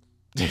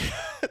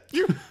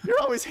 You're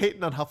always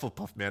hating on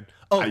Hufflepuff, man.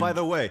 Oh, by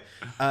the way,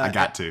 I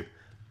got to.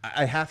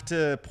 I have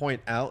to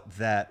point out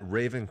that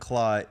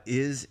Ravenclaw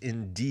is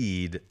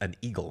indeed an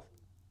eagle.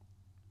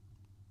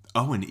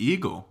 Oh, an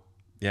eagle.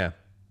 Yeah.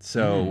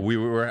 So we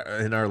were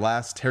in our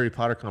last Harry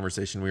Potter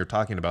conversation, we were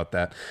talking about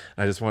that.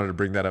 I just wanted to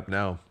bring that up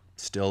now.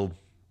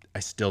 I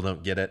still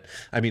don't get it.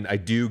 I mean, I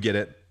do get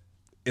it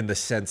in the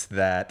sense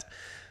that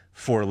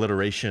for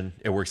alliteration,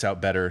 it works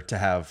out better to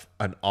have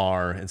an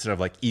R instead of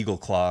like Eagle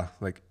Claw,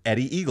 like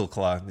Eddie Eagle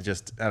Claw.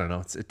 I don't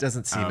know. It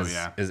doesn't seem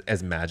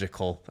as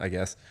magical, I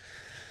guess.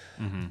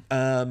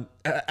 One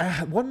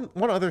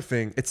other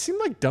thing. It seemed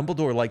like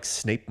Dumbledore liked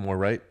Snape more,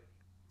 right?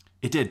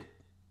 It did.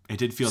 It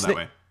did feel that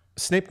way.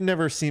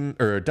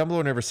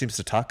 Dumbledore never seems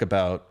to talk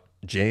about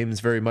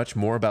James very much,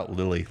 more about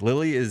Lily.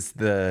 Lily is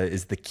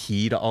the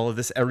key to all of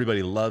this.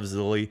 Everybody loves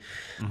Lily.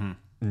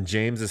 And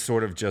James is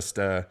sort of just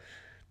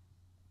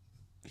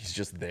he's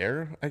just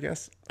there, I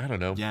guess. I don't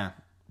know. Yeah.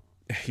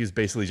 He's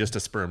basically just a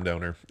sperm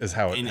donor is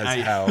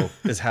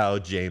how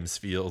James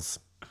feels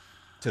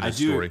to the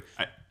story.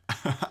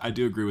 I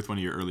do agree with one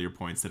of your earlier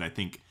points that I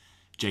think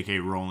J.K.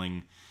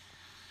 Rowling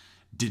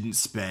didn't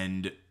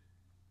spend.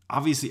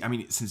 Obviously, I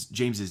mean, since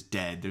James is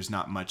dead, there's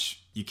not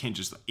much. You can't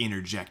just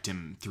interject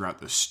him throughout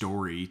the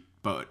story,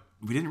 but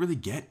we didn't really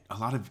get a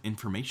lot of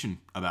information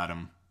about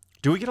him.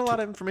 Do we get a lot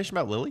of information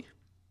about Lily?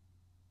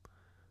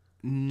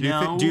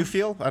 No. Do you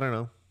feel? I don't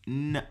know.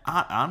 No,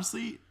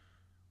 honestly,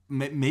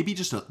 maybe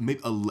just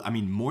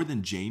more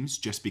than James,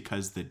 just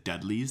because the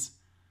Dudleys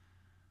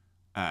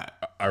are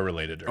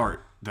related to her.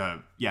 Or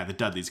the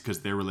Dudleys,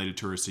 because they're related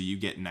to her, so you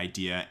get an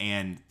idea.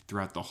 And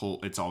throughout the whole,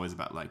 it's always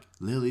about like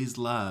Lily's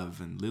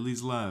love.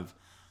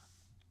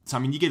 So I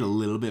mean, you get a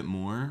little bit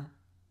more,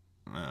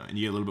 and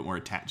you get a little bit more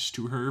attached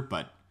to her.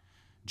 But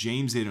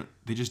James,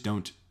 they just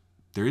don't.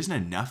 There isn't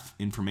enough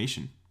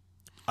information.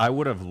 I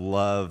would have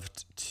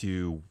loved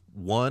to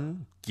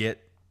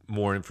get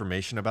more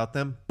information about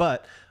them,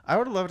 but I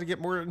would love to get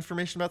more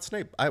information about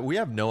Snape. We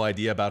have no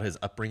idea about his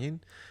upbringing.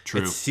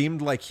 True. It seemed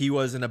like he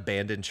was an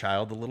abandoned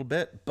child a little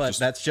bit, but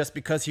that's just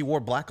because he wore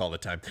black all the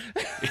time.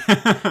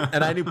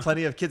 And I knew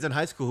plenty of kids in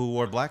high school who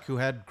wore black who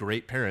had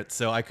great parents,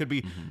 so I could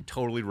be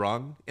totally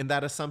wrong in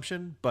that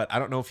assumption, but I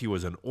don't know if he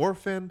was an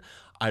orphan.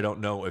 I don't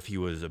know if he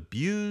was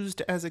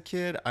abused as a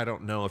kid. I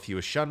don't know if he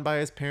was shunned by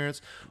his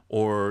parents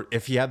or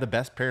if he had the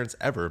best parents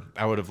ever.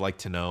 I would have liked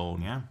to know.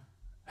 Yeah.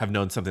 Have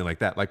known something like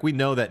that. Like we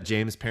know that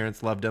James'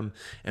 parents loved him,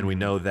 and we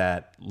know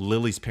that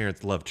Lily's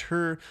parents loved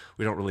her.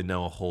 We don't really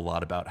know a whole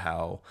lot about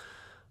how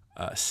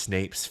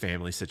Snape's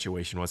family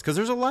situation was, because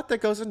there's a lot that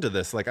goes into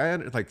this. Like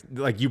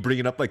like you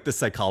bringing up like the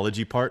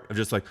psychology part of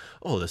just like,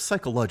 oh, the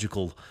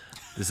psychological.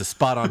 This is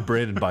spot on,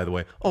 Brandon. By the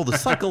way, oh,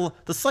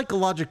 the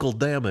psychological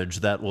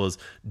damage that was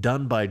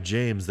done by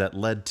James that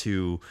led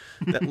to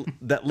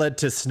that led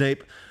to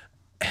Snape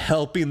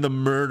helping the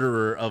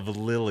murderer of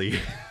Lily.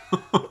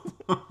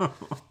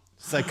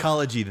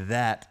 Psychology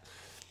that.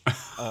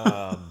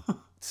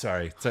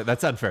 Sorry,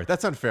 that's unfair.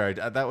 That's unfair.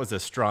 That was a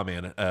straw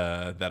man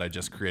that I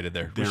just created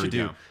there.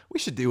 We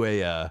should do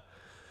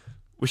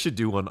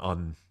one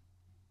on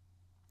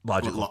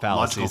logical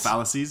fallacies. Logical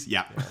fallacies,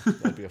 yeah.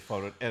 That'd be a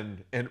fun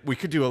one. And we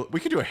could do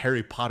a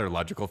Harry Potter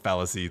logical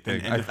fallacy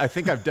thing. I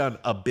think I've done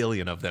a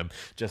billion of them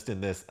just in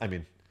this. I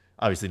mean,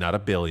 obviously not a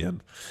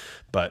billion,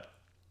 but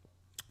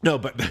no.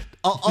 But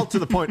all to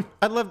the point.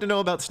 I'd love to know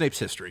about Snape's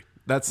history.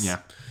 That's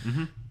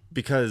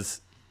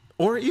because,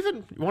 or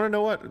even you want to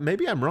know what?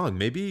 Maybe I'm wrong.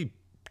 Maybe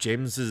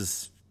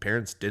James's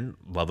parents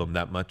didn't love him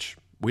that much.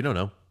 We don't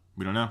know.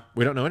 We don't know.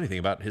 We don't know anything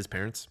about his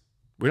parents.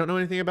 We don't know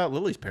anything about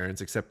Lily's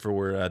parents except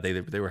for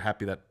they were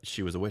happy that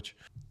she was a witch.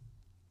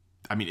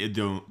 I mean,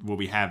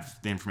 the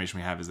information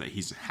we have is that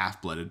he's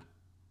half-blooded.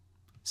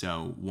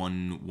 So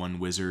one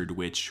wizard,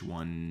 witch,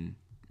 one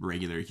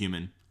regular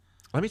human.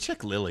 Let me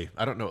check Lily.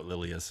 I don't know what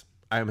Lily is.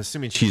 I'm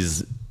assuming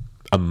she's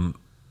a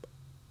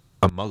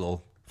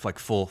muggle, like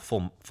full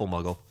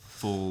muggle.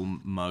 Full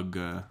mug.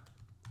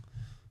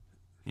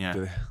 Yeah.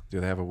 Do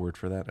they have a word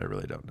for that? I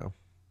really don't know.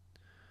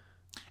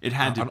 It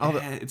had to.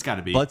 It's got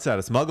to be blood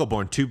status.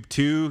 Muggle-born.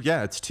 Two.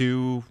 Yeah, it's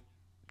two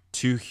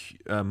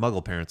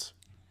Muggle parents.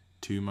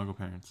 Two Muggle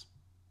parents.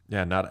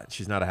 Yeah,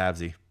 she's not a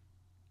halvesy.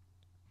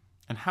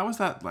 And how is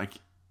that like?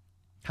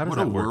 How does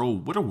that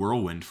work? What a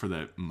whirlwind for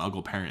the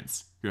Muggle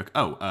parents. You're like,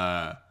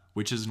 oh,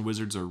 witches and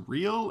wizards are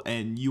real,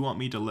 and you want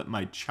me to let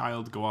my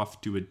child go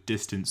off to a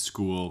distant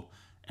school,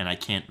 and I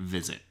can't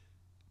visit.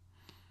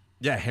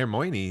 Yeah,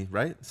 Hermione,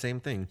 right?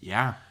 Same thing.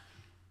 Yeah.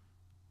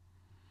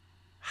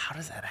 How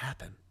does that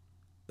happen?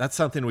 That's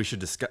something we should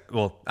discuss.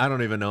 Well, I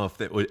don't even know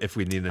if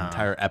we need an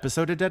entire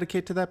episode to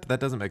dedicate to that, but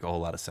that doesn't make a whole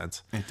lot of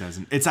sense. It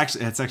doesn't. It's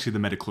actually the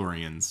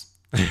Metachlorians.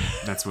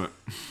 That's what.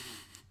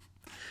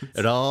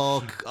 It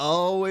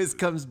always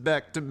comes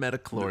back to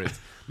Metachlorians.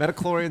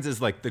 Metachlorians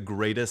is like the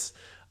greatest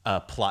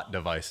plot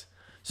device.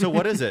 So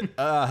what is it?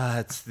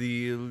 It's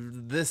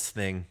this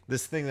thing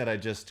that I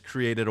just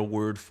created a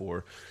word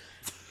for.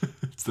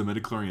 It's the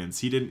Metachlorians.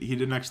 She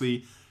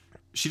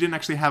didn't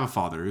actually have a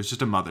father. It was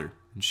just a mother,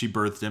 and she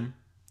birthed him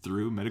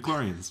through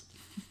Metachlorians.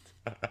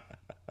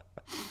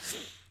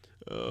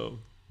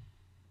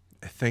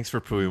 Thanks for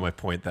proving my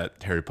point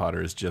that Harry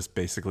Potter is just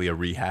basically a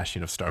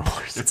rehashing of Star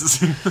Wars.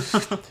 It's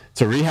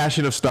a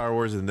rehashing of Star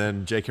Wars, and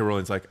then J.K.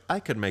 Rowling's like, I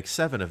could make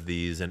 7 of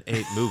these and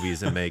 8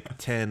 movies and make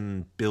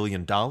 $10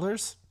 billion.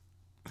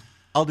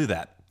 I'll do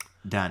that.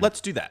 Done. Let's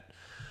do that.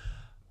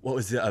 What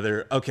was the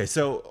other? Okay,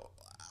 so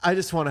I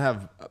just want to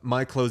have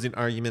my closing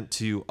argument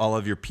to all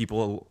of the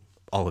people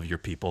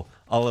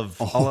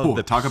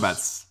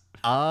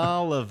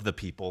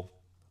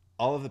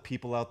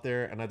out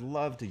there, and I'd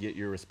love to get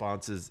your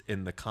responses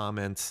in the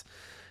comments.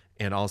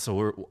 And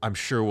also, I'm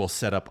sure we'll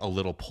set up a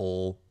little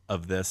poll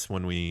of this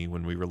when we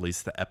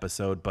release the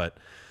episode. But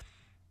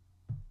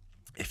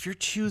if you're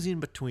choosing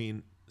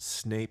between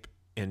Snape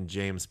and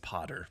James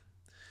Potter,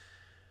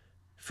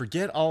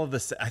 forget all of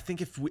this. I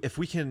think if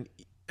we can,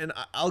 and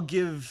I'll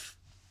give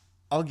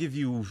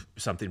you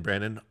something,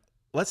 Brandon.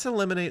 Let's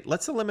eliminate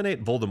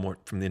Voldemort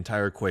from the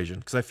entire equation,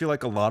 because I feel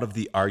like a lot of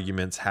the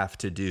arguments have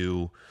to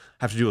do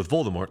with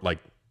Voldemort. Like,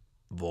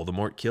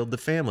 Voldemort killed the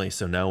family,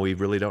 so now we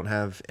really don't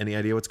have any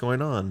idea what's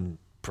going on.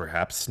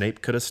 Perhaps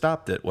Snape could have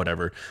stopped it,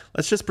 whatever.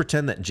 Let's just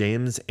pretend that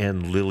James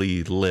and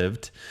Lily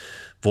lived.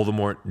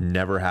 Voldemort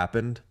never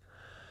happened.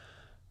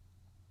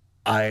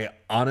 I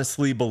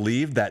honestly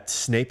believe that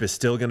Snape is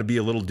still going to be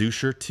a little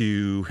doucher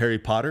to Harry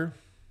Potter.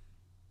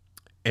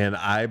 And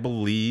I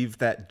believe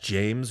that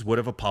James would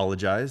have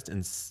apologized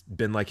and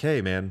been like,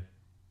 hey, man,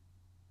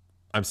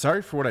 I'm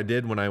sorry for what I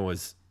did when I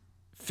was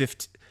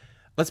 15.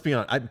 Let's be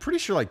honest. I'm pretty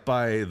sure like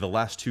by the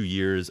last 2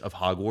 years of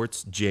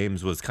Hogwarts,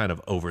 James was kind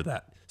of over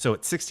that. So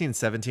at 16,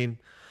 17,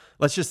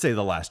 let's just say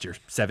the last year,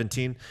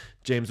 17,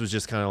 James was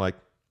just kind of like,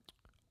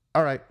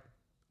 all right,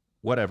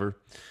 whatever.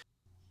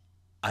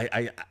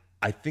 I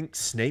think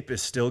Snape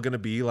is still going to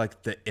be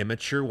like the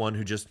immature one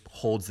who just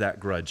holds that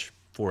grudge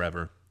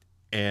forever.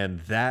 And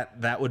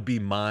that would be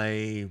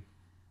my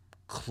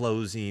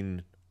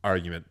closing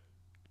argument,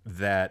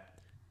 that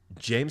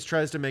James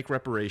tries to make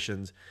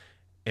reparations,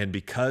 and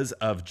because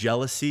of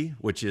jealousy,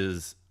 which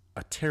is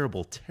a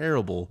terrible,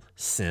 terrible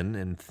sin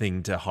and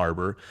thing to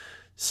harbor,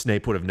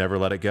 Snape would have never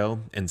let it go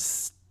and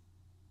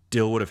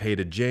still would have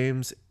hated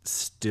James,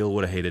 still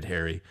would have hated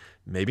Harry.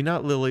 Maybe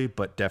not Lily,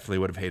 but definitely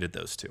would have hated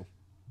those two.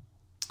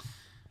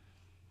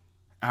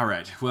 All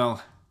right.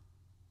 Well,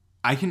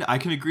 I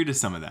can agree to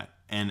some of that,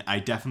 and I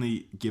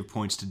definitely give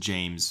points to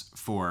James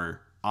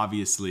for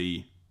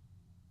obviously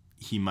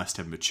he must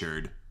have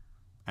matured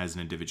as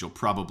an individual,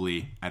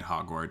 probably at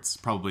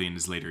Hogwarts, probably in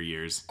his later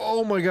years.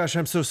 Oh my gosh,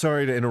 I'm so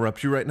sorry to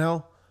interrupt you right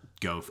now.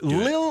 Do it.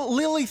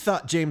 Lily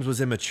thought James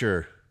was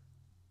immature.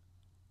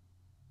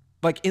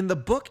 Like in the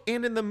book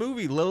and in the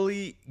movie,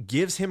 Lily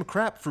gives him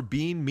crap for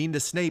being mean to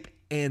Snape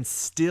and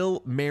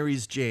still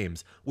marries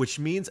James, which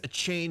means a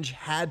change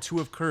had to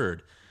have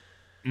occurred.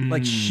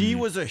 Like she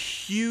was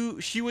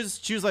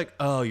like,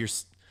 "Oh,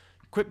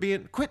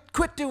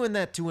 quit doing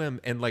that to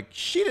him." And like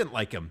she didn't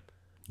like him.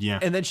 Yeah.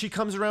 And then she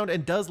comes around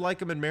and does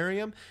like him and marry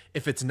him.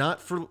 If it's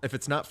not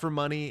for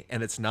money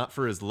and it's not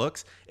for his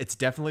looks, it's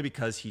definitely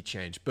because he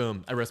changed.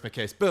 Boom. I rest my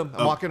case. Boom.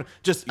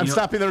 I'm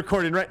stopping the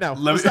recording right now.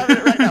 I'm stopping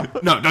it right now.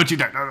 No, don't you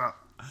dare. No.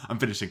 I'm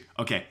finishing.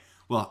 Okay.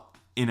 Well,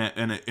 in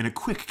a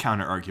quick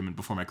counter argument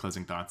before my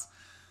closing thoughts,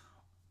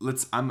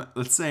 let's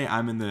say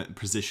I'm in the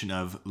position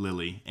of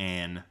Lily,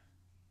 and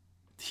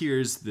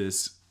here's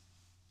this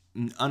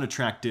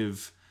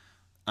unattractive,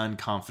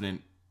 unconfident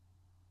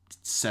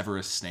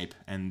Severus Snape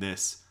and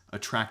this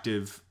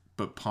attractive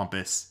but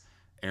pompous,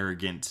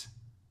 arrogant,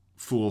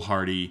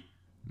 foolhardy,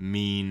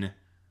 mean,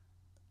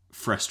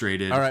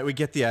 frustrated. All right, we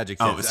get the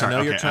adjectives. Oh, sorry. I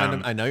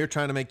know you're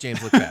trying to make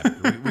James look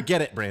bad. we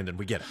get it, Brandon.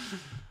 We get it.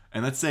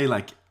 And let's say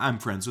like I'm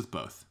friends with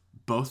both.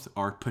 Both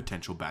are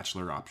potential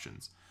bachelor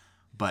options.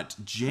 But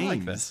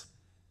James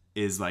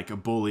is like a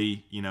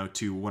bully,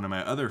 to one of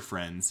my other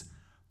friends.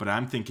 But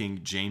I'm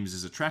thinking James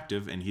is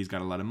attractive and he's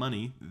got a lot of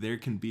money. There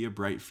can be a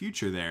bright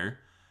future there.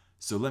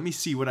 So let me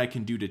see what I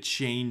can do to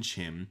change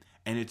him.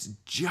 And it's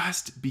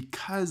just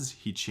because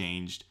he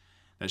changed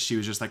that she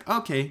was just like,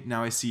 okay,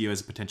 now I see you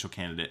as a potential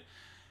candidate.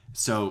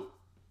 So,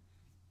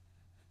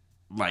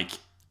 like,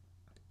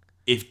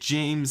 if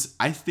James,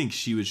 I think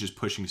she was just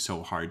pushing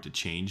so hard to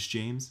change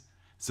James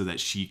so that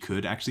she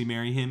could actually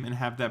marry him and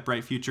have that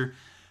bright future.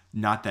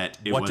 Not that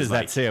it was. What does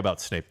that say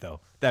about Snape, though?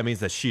 That means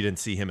that she didn't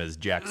see him as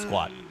jack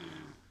squat.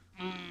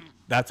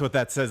 That's what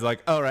that says.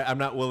 Like, all right, I'm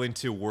not willing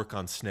to work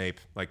on Snape.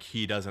 Like,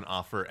 he doesn't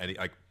offer any,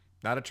 like,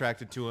 not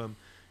attracted to him,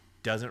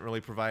 doesn't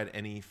really provide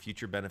any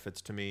future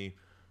benefits to me.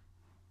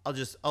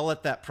 I'll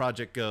let that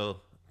project go.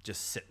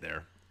 Just sit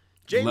there.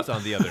 James,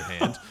 on the other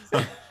hand,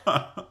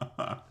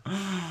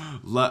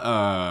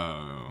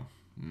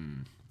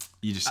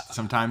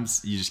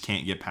 sometimes you just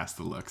can't get past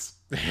the looks.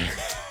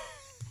 It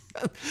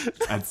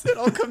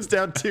all comes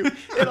down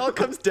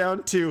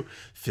to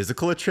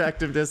physical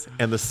attractiveness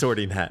and the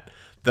Sorting Hat.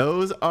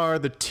 Those are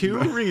the two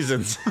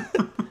reasons.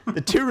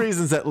 The two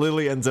reasons that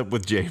Lily ends up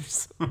with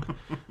James.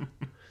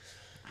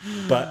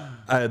 But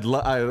I'd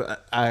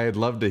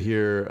love to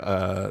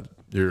hear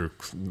your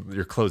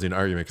closing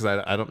argument,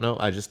 because I don't know.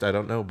 I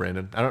don't know,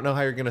 Brandon. I don't know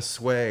how you're gonna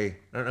sway.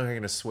 I don't know how you're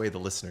gonna sway the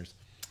listeners.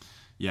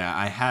 Yeah,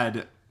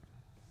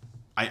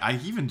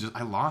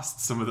 I lost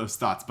some of those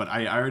thoughts, but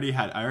I already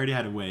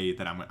had a way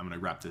that I'm gonna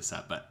wrap this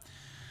up. But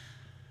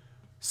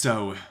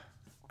so,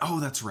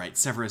 that's right,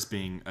 Severus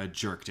being a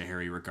jerk to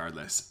Harry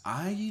regardless.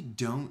 I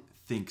don't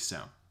think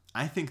so.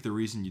 I think the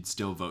reason you'd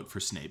still vote for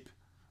Snape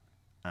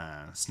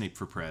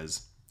for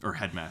Prez, or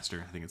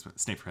Headmaster, I think it's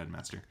Snape for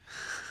Headmaster,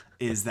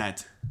 is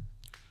that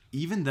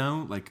even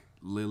though like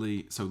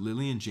Lily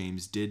and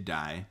James did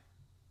die,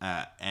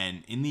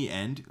 and in the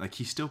end, like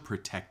he still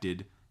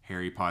protected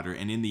Harry Potter,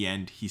 and in the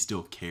end he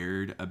still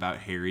cared about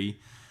Harry.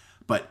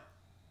 But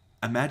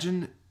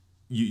imagine,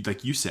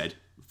 like you said,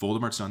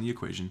 Voldemort's not in the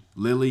equation.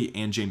 Lily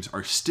and James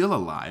are still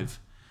alive.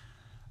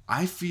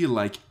 I feel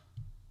like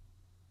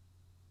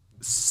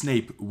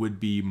Snape would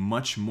be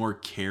much more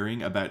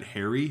caring about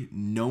Harry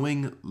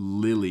knowing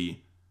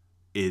Lily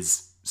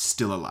is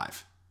still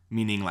alive.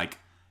 Meaning like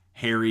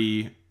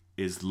Harry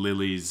is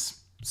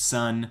Lily's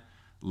son,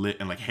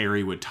 and like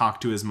Harry would talk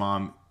to his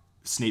mom.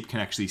 Snape can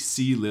actually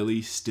see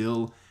Lily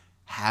still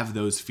have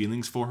those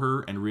feelings for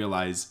her and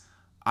realize,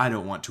 I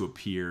don't want to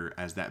appear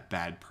as that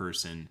bad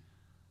person.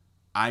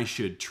 I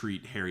should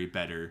treat Harry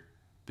better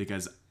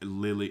because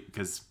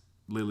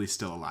Lily's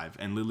still alive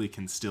and Lily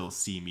can still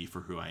see me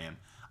for who I am.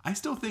 I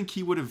still think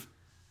he would have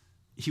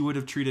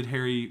treated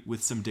Harry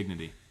with some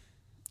dignity.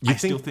 You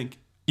think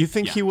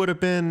he would have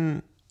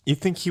been? You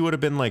think he would have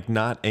been like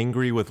not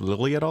angry with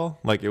Lily at all?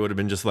 Like it would have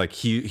been just like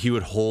he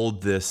would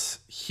hold this.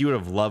 He would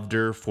have loved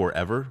her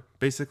forever,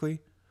 basically.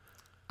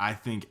 I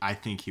think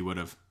he would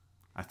have.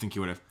 I think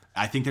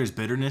there's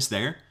bitterness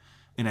there,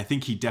 and I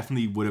think he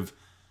definitely would have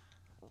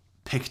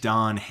picked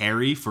on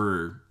Harry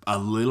for a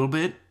little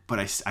bit. But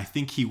I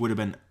think he would have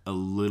been a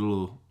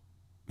little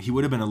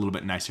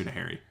bit nicer to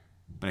Harry.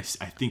 But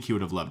I think he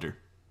would have loved her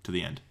to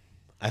the end.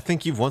 I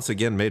think you've once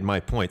again made my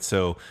point.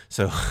 So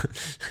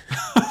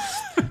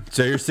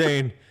you're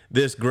saying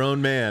this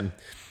grown man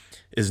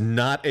is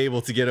not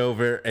able to get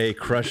over a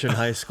crush in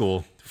high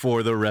school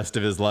for the rest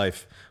of his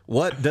life.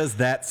 What does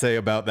that say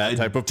about that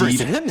type of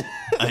person?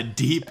 A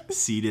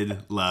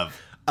deep-seated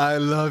love. I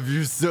love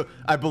you so.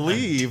 I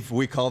believe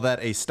we call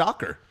that a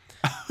stalker.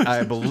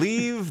 I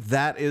believe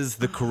that is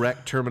the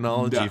correct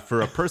terminology Yeah.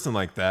 for a person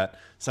like that.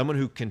 Someone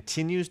who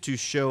continues to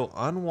show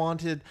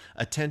unwanted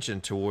attention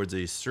towards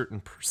a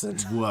certain person.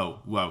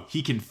 Whoa.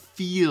 He can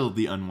feel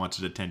the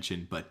unwanted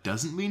attention, but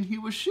doesn't mean he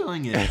was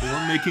showing it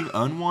or making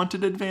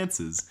unwanted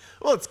advances.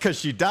 Well, it's because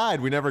she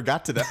died. We never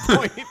got to that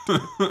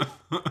point.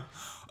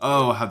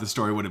 Oh, how the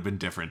story would have been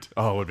different.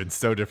 Oh, it would have been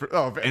so different.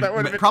 Oh, man, And that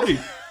would have been probably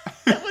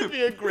that would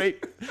be a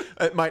great.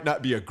 It might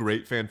not be a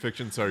great fan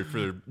fiction. Sorry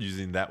for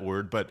using that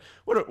word, but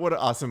what an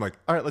awesome, like,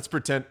 all right, let's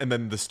pretend, and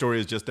then the story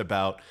is just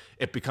about.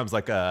 It becomes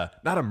like a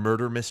not a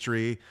murder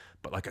mystery,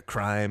 but like a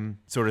crime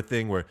sort of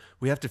thing where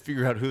we have to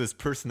figure out who this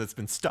person that's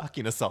been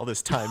stalking us all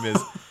this time is.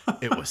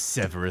 It was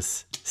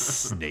Severus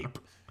Snape.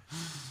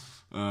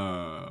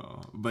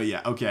 but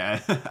yeah, okay.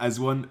 As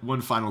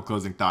one final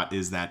closing thought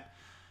is that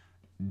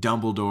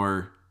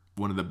Dumbledore,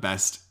 one of the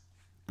best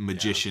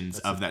magicians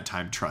of that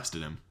time,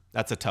 trusted him.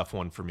 That's a tough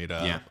one for me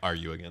to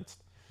argue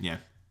against. Yeah.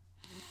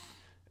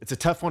 It's a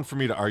tough one for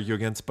me to argue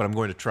against, but I'm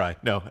going to try.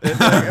 No,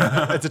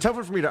 it's a tough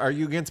one for me to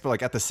argue against, but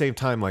like at the same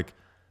time, like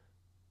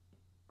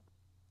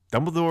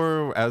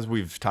Dumbledore, as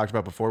we've talked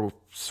about before,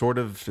 sort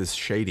of is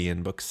shady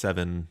in book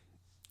 7.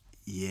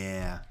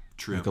 Yeah,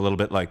 true. Like a little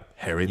bit like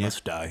Harry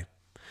must die.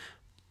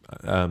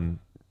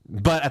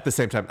 But at the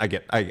same time, I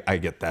get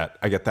that.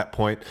 I get that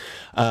point.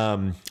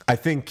 I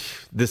think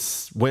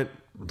this went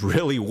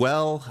really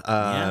well.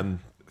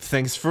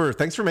 Thanks for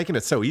making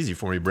it so easy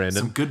for me,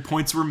 Brandon. Some good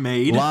points were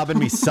made. Lobbing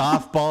me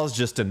softballs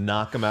just to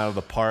knock them out of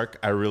the park.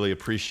 I really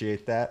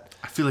appreciate that.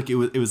 I feel like it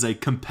was a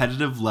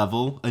competitive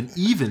level, an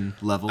even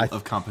level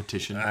of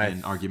competition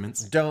and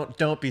arguments.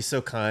 Don't be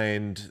so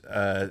kind,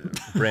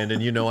 Brandon.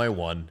 You know I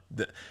won.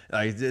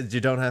 You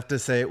don't have to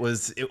say it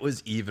was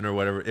even or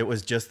whatever. It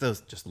was just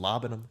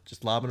lobbing them,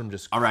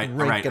 All right.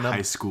 raking them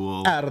High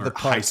school out of the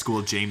park. High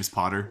school James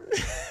Potter.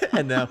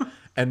 and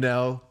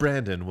now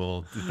Brandon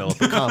will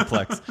develop a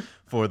complex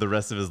for the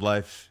rest of his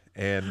life.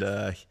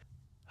 And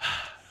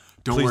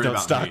please don't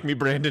stalk me,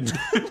 Brandon.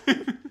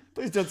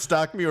 Please don't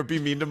stalk me or be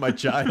mean to my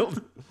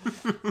child.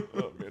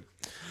 Oh, man.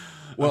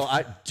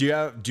 Well, do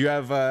you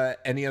have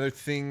any other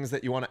things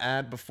that you want to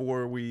add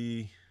before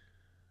we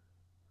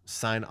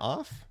sign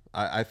off?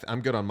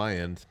 I'm good on my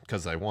end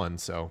because I won.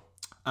 So,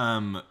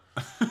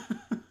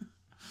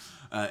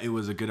 it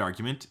was a good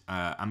argument.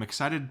 I'm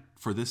excited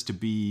for this to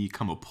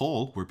become a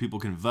poll where people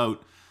can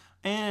vote,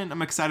 and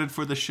I'm excited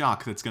for the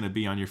shock that's going to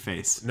be on your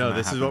face. No,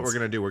 this is what we're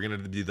going to do. We're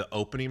going to do the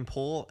opening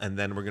poll, and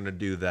then we're going to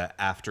do the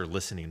after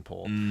listening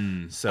poll.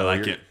 So I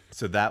like it.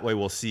 So that way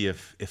we'll see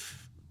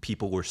if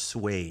people were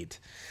swayed.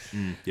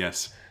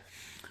 Yes.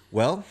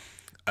 Well,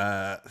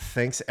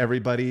 thanks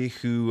everybody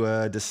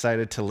who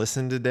decided to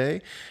listen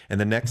today. And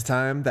the next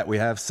time that we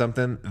have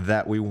something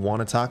that we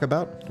want to talk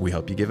about, we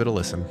hope you give it a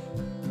listen.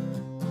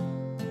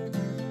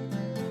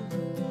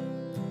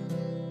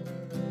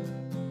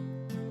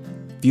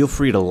 Feel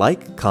free to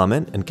like,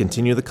 comment, and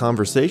continue the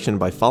conversation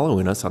by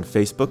following us on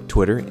Facebook,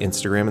 Twitter,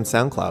 Instagram, and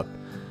SoundCloud.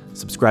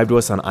 Subscribe to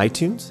us on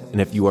iTunes, and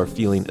if you are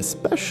feeling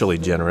especially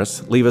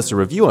generous, leave us a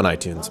review on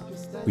iTunes.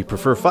 We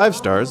prefer 5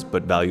 stars,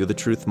 but value the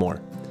truth more.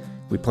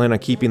 We plan on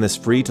keeping this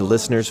free to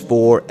listeners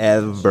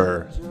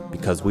forever,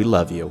 because we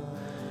love you.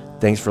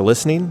 Thanks for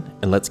listening,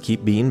 and let's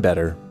keep being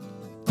better.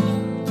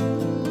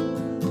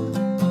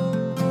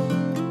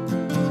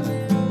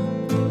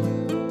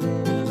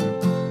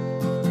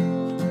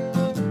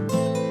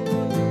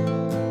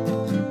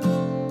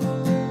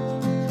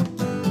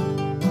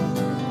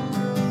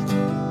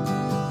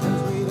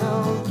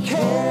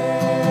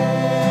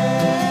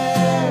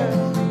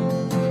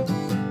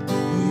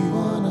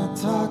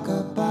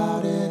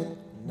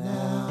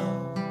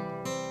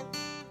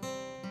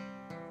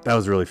 That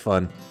was really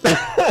fun.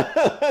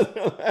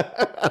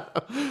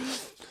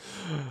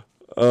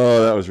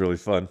 Oh, that was really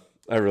fun.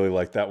 I really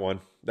like that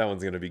one. That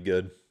one's going to be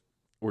good.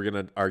 We're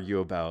going to argue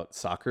about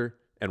soccer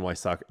and why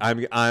soccer.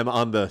 I'm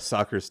on the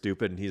soccer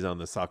stupid and he's on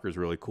the soccer's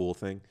really cool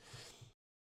thing.